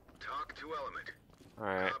 Talk to element.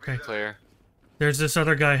 Alright, Okay. clear. There's this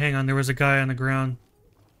other guy. Hang on, there was a guy on the ground.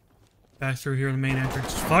 Back through here in the main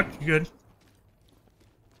entrance. Fuck, you good?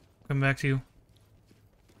 Come back to you.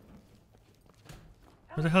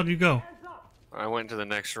 Where the hell did you go? I went to the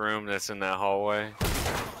next room that's in that hallway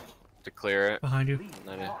to clear it. Behind you.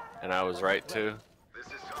 And I was right too. This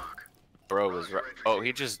is talk. Bro was right. Oh,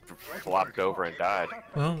 he just flopped over and died.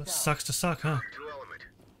 Well, it sucks to suck, huh? To element.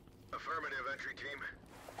 Affirmative entry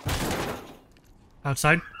team.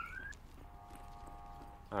 Outside?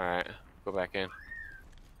 Alright, go back in.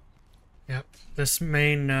 Yep. This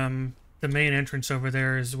main, the main entrance over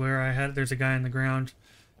there is where there's a guy on the ground.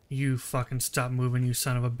 You fucking stop moving, you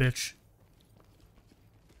son of a bitch.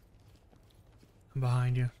 I'm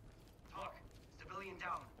behind you. Talk. Civilian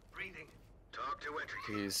down. Breathing. Talk to entry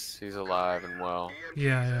team. He's alive and well.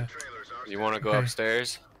 Yeah. You want to go Okay.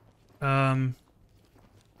 upstairs?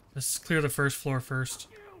 Let's clear the first floor first.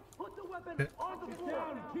 Put the weapon Okay. on the floor.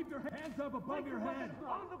 Down and keep your hands up above your head.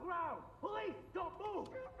 On the ground. Police, don't move.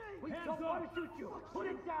 We don't want to shoot you. Put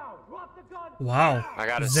it down. Drop the gun. Wow. I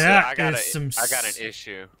got That I is some got an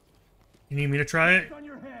issue. You need me to try it? On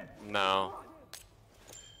your head. No.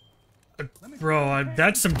 Bro,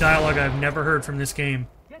 that's some dialogue I've never heard from this game.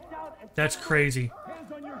 Get down and That's crazy.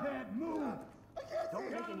 hands on your head. Move.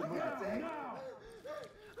 Don't make any moves. Now.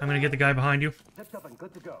 I'm gonna get the guy behind you. Zipped up and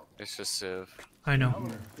good to go. It's just Civ. I know.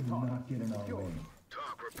 Do not get in our way.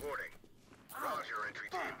 Talk reporting. Roger, entry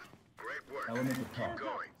team. Great work. Element Keep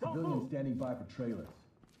going. Civilians standing by for trailers.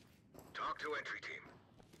 Talk to entry team.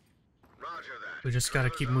 Roger that. We just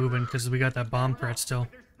gotta keep moving because we got that bomb threat still.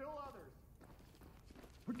 There's still others.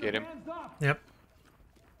 Put Get your him. hands up. Yep.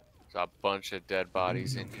 There's a bunch of dead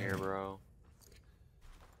bodies in here, bro.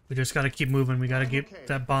 We just gotta keep moving. We gotta get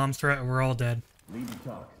that bomb threat or we're all dead. Lead the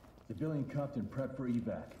talk. Civilian cuffed and prep for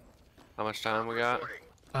evac. How much time we got? Reporting.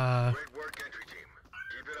 Uh, Great work, entry team.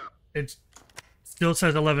 Keep it up. it still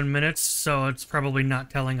says 11 minutes, so it's probably not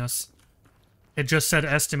telling us. It just said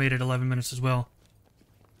estimated 11 minutes as well.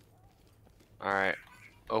 Alright.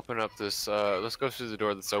 Open up this, let's go through the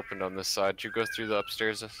door that's opened on this side. Did you go through the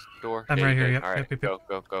upstairs door? I'm Yeah, right you here, did. yep, Alright, yep,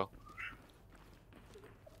 yep, go.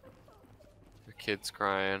 The kid's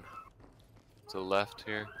crying. To the left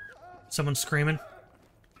here. Someone's screaming.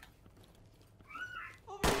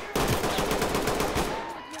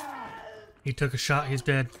 He took a shot, he's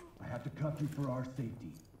dead. I have to cuff you for our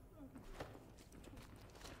safety.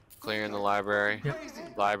 Clearing the library. Yep.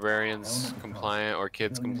 Librarians compliant or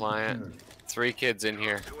kids compliant. 3 kids in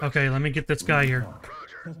here. Okay, let me get this guy here.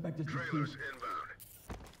 Roger. Trailers inbound.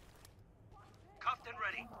 Cuffed and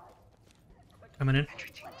ready. Coming in. Entry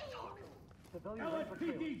team to talk.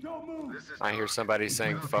 LSPD, don't move. This is I hear somebody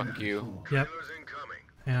saying fuck you. Yep. trailers incoming.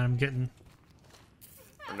 And I'm getting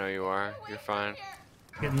I know you are. You're fine.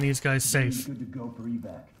 these guys safe. Good to go for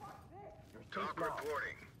evac. Talk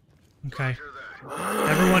reporting. Okay. Roger that.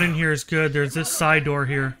 Everyone in here is good. There's this side door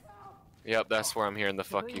here. Yep, that's where I'm hearing the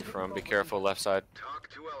fuck you from. Be careful, left side. Talk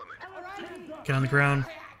to element. Get on the ground.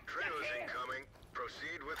 Trailers incoming.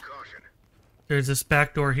 Proceed with caution. There's this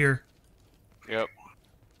back door here. Yep.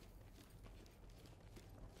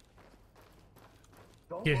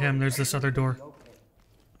 Get him. There's this other door.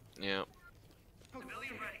 Yep.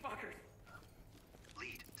 Civilian ready. Fuckers.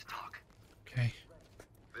 Lead to talk. Okay.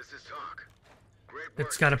 This is talk. Great work.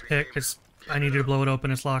 It's got a entry pick. team. I need you to blow it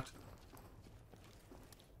open. It's locked.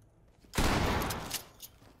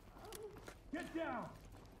 Get down.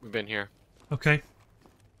 We've been here. Okay.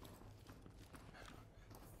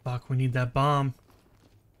 Fuck, we need that bomb.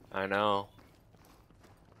 I know.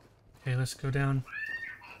 Okay, let's go down.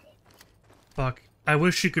 Fuck. I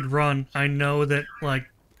wish you could run. I know that, like,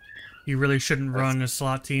 you really shouldn't run a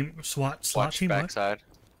SWAT team. SWAT Watch team? What? backside.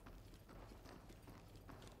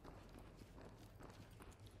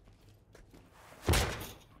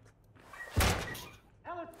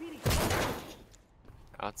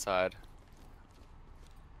 outside.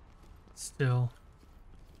 Still.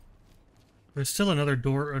 There's still another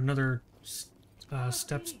door, another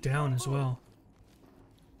steps down as well.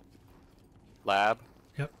 Lab?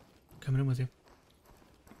 Yep. Coming in with you.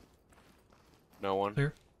 No one?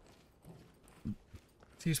 Clear.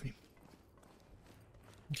 Excuse me.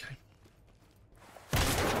 Okay.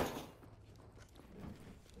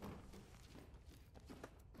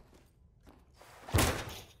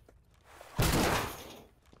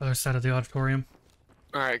 Other side of the auditorium.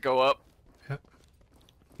 Alright, go up. Yep.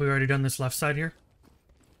 We already done this left side here?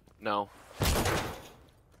 No.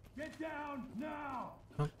 Get down now.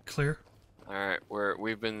 Oh, clear. Alright,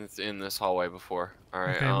 we've been in this hallway before.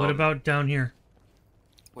 Alright, okay, what about down here?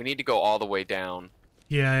 We need to go all the way down.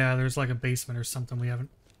 Yeah, there's like a basement or something we haven't...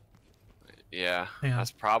 Yeah, hang on.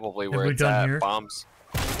 that's probably Have where we it's done at. here? Bombs.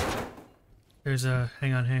 There's a...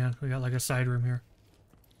 Hang on. We got like a side room here.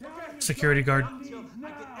 Security guard.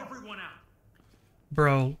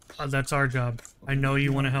 Bro, that's our job. I know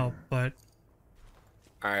you want to help, but...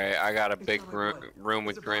 Alright, I got a big room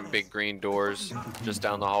with big green doors just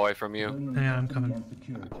down the hallway from you. Hang on, I'm coming.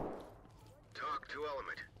 Talk to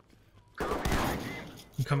Element. Copy entry team.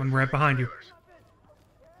 I'm coming right behind you.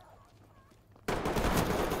 It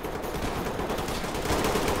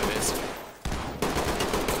is.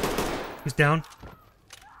 He's down.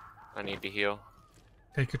 I need to heal.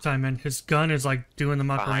 Take your time, man. His gun is like doing the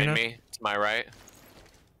Macarena. Behind me, to my right.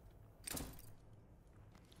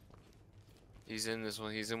 He's in this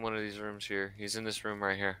one. He's in one of these rooms here. He's in this room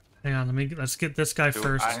right here. Hang on, let's get this guy Dude,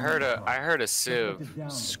 first. I heard a civ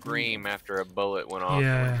scream after a bullet went off.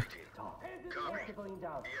 Yeah.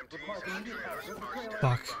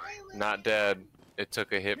 Fuck. Not dead. It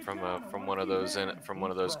took a hit from one of those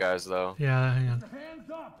guys though. Yeah, hang on.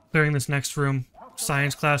 Clearing this next room.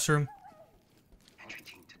 Science classroom. Entry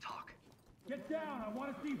team to talk. Get down. I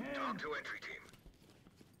want to see hands. Talk to entry team.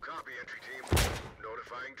 Copy entry team.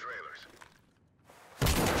 Notifying trailers.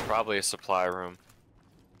 Probably a supply room.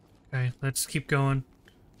 Okay, let's keep going.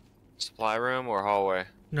 Supply room or hallway?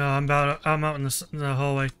 No, I'm out in the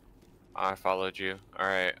hallway. I followed you. All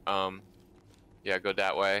right. Yeah, go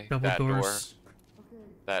that way. Double that doors. door.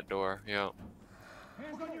 That door. Yep.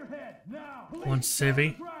 Hands on your head now. One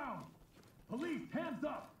civvy. Police, hands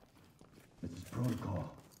up. This is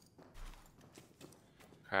protocol.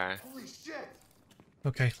 Okay. Holy shit!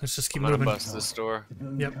 Okay, let's just keep I'm gonna moving. bust this door.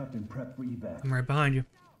 Yep. Captain prep for evac. I'm right behind you.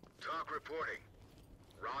 Talk reporting.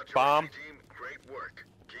 Roger, Bomb. entry team. Great work.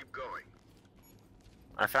 Keep going.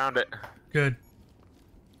 I found it. Good.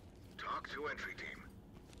 Talk to entry team.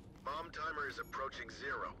 Bomb timer is approaching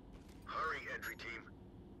 0. Hurry, entry team.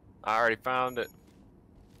 I already found it.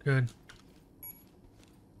 Good.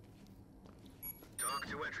 Talk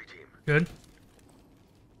to entry team. Good.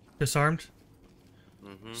 Disarmed.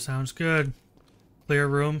 Sounds good. Clear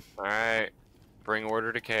room. All right. Bring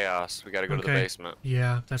order to chaos. We got to go to the basement.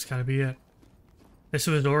 Yeah, that's gotta be it. This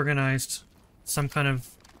was organized. Some kind of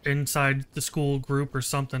inside the school group or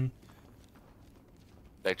something.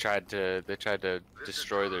 They tried to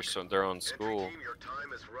destroy their own school. Entry team, your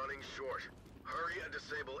time is running short. Hurry and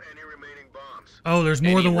disable any remaining bombs. Oh, there's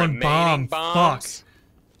more than one bomb. Bombs?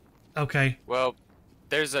 Fuck. Okay. Well,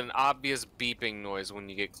 there's an obvious beeping noise when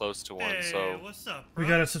you get close to one. So what's up, bro? We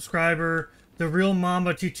got a subscriber, the Real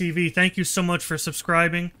Mamba TTV. Thank you so much for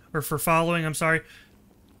subscribing or for following. I'm sorry.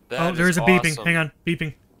 that There's a is beeping. awesome. Hang on,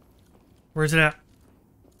 beeping. Where's it at?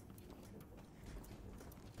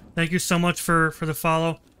 Thank you so much for the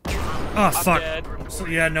follow. Oh fuck. Dead. So,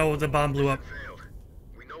 yeah, no, the bomb blew up.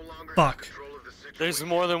 Fuck. There's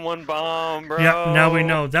more than one bomb, bro. Yeah, now we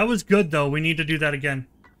know. That was good though. We need to do that again.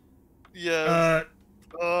 Yes.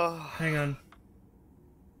 Hang on.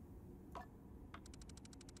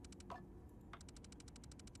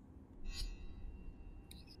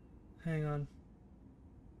 Hang on.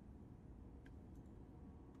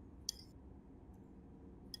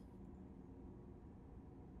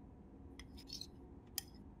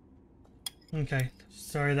 Okay.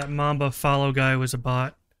 Sorry, that Mamba follow guy was a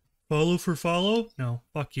bot. Follow for follow? No,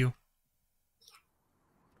 fuck you.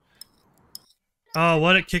 Oh,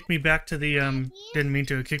 what? It kicked me back to the, didn't mean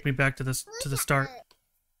to. It kicked me back to the start.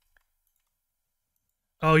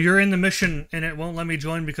 Oh, you're in the mission, and it won't let me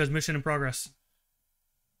join because mission in progress.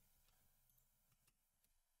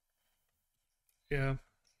 Yeah.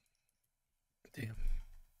 Damn.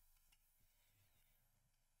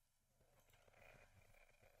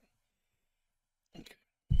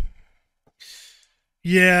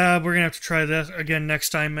 Yeah, we're gonna have to try that again next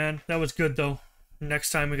time, man. That was good, though. Next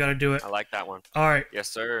time we gotta do it. I like that one. All right. Yes,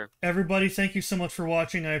 sir. Everybody, thank you so much for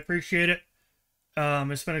watching. I appreciate it.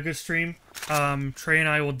 It's been a good stream. Trey and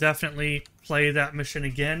I will definitely play that mission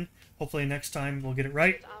again. Hopefully next time we'll get it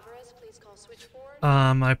right.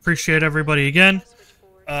 I appreciate everybody again.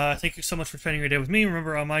 Thank you so much for spending your day with me.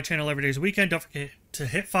 Remember, on my channel, every day's a weekend. Don't forget to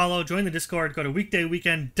hit follow, join the Discord, go to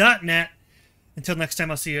weekdayweekend.net. Until next time,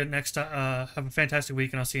 I'll see you next time. Have a fantastic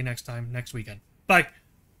week, and I'll see you next time, next weekend. Bye.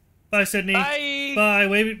 Bye, Sydney. Bye.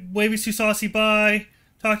 Bye. Wavy Sue Saucy. Bye.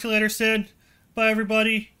 Talk to you later, Sid. Bye,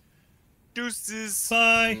 everybody. Deuces.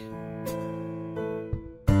 Bye.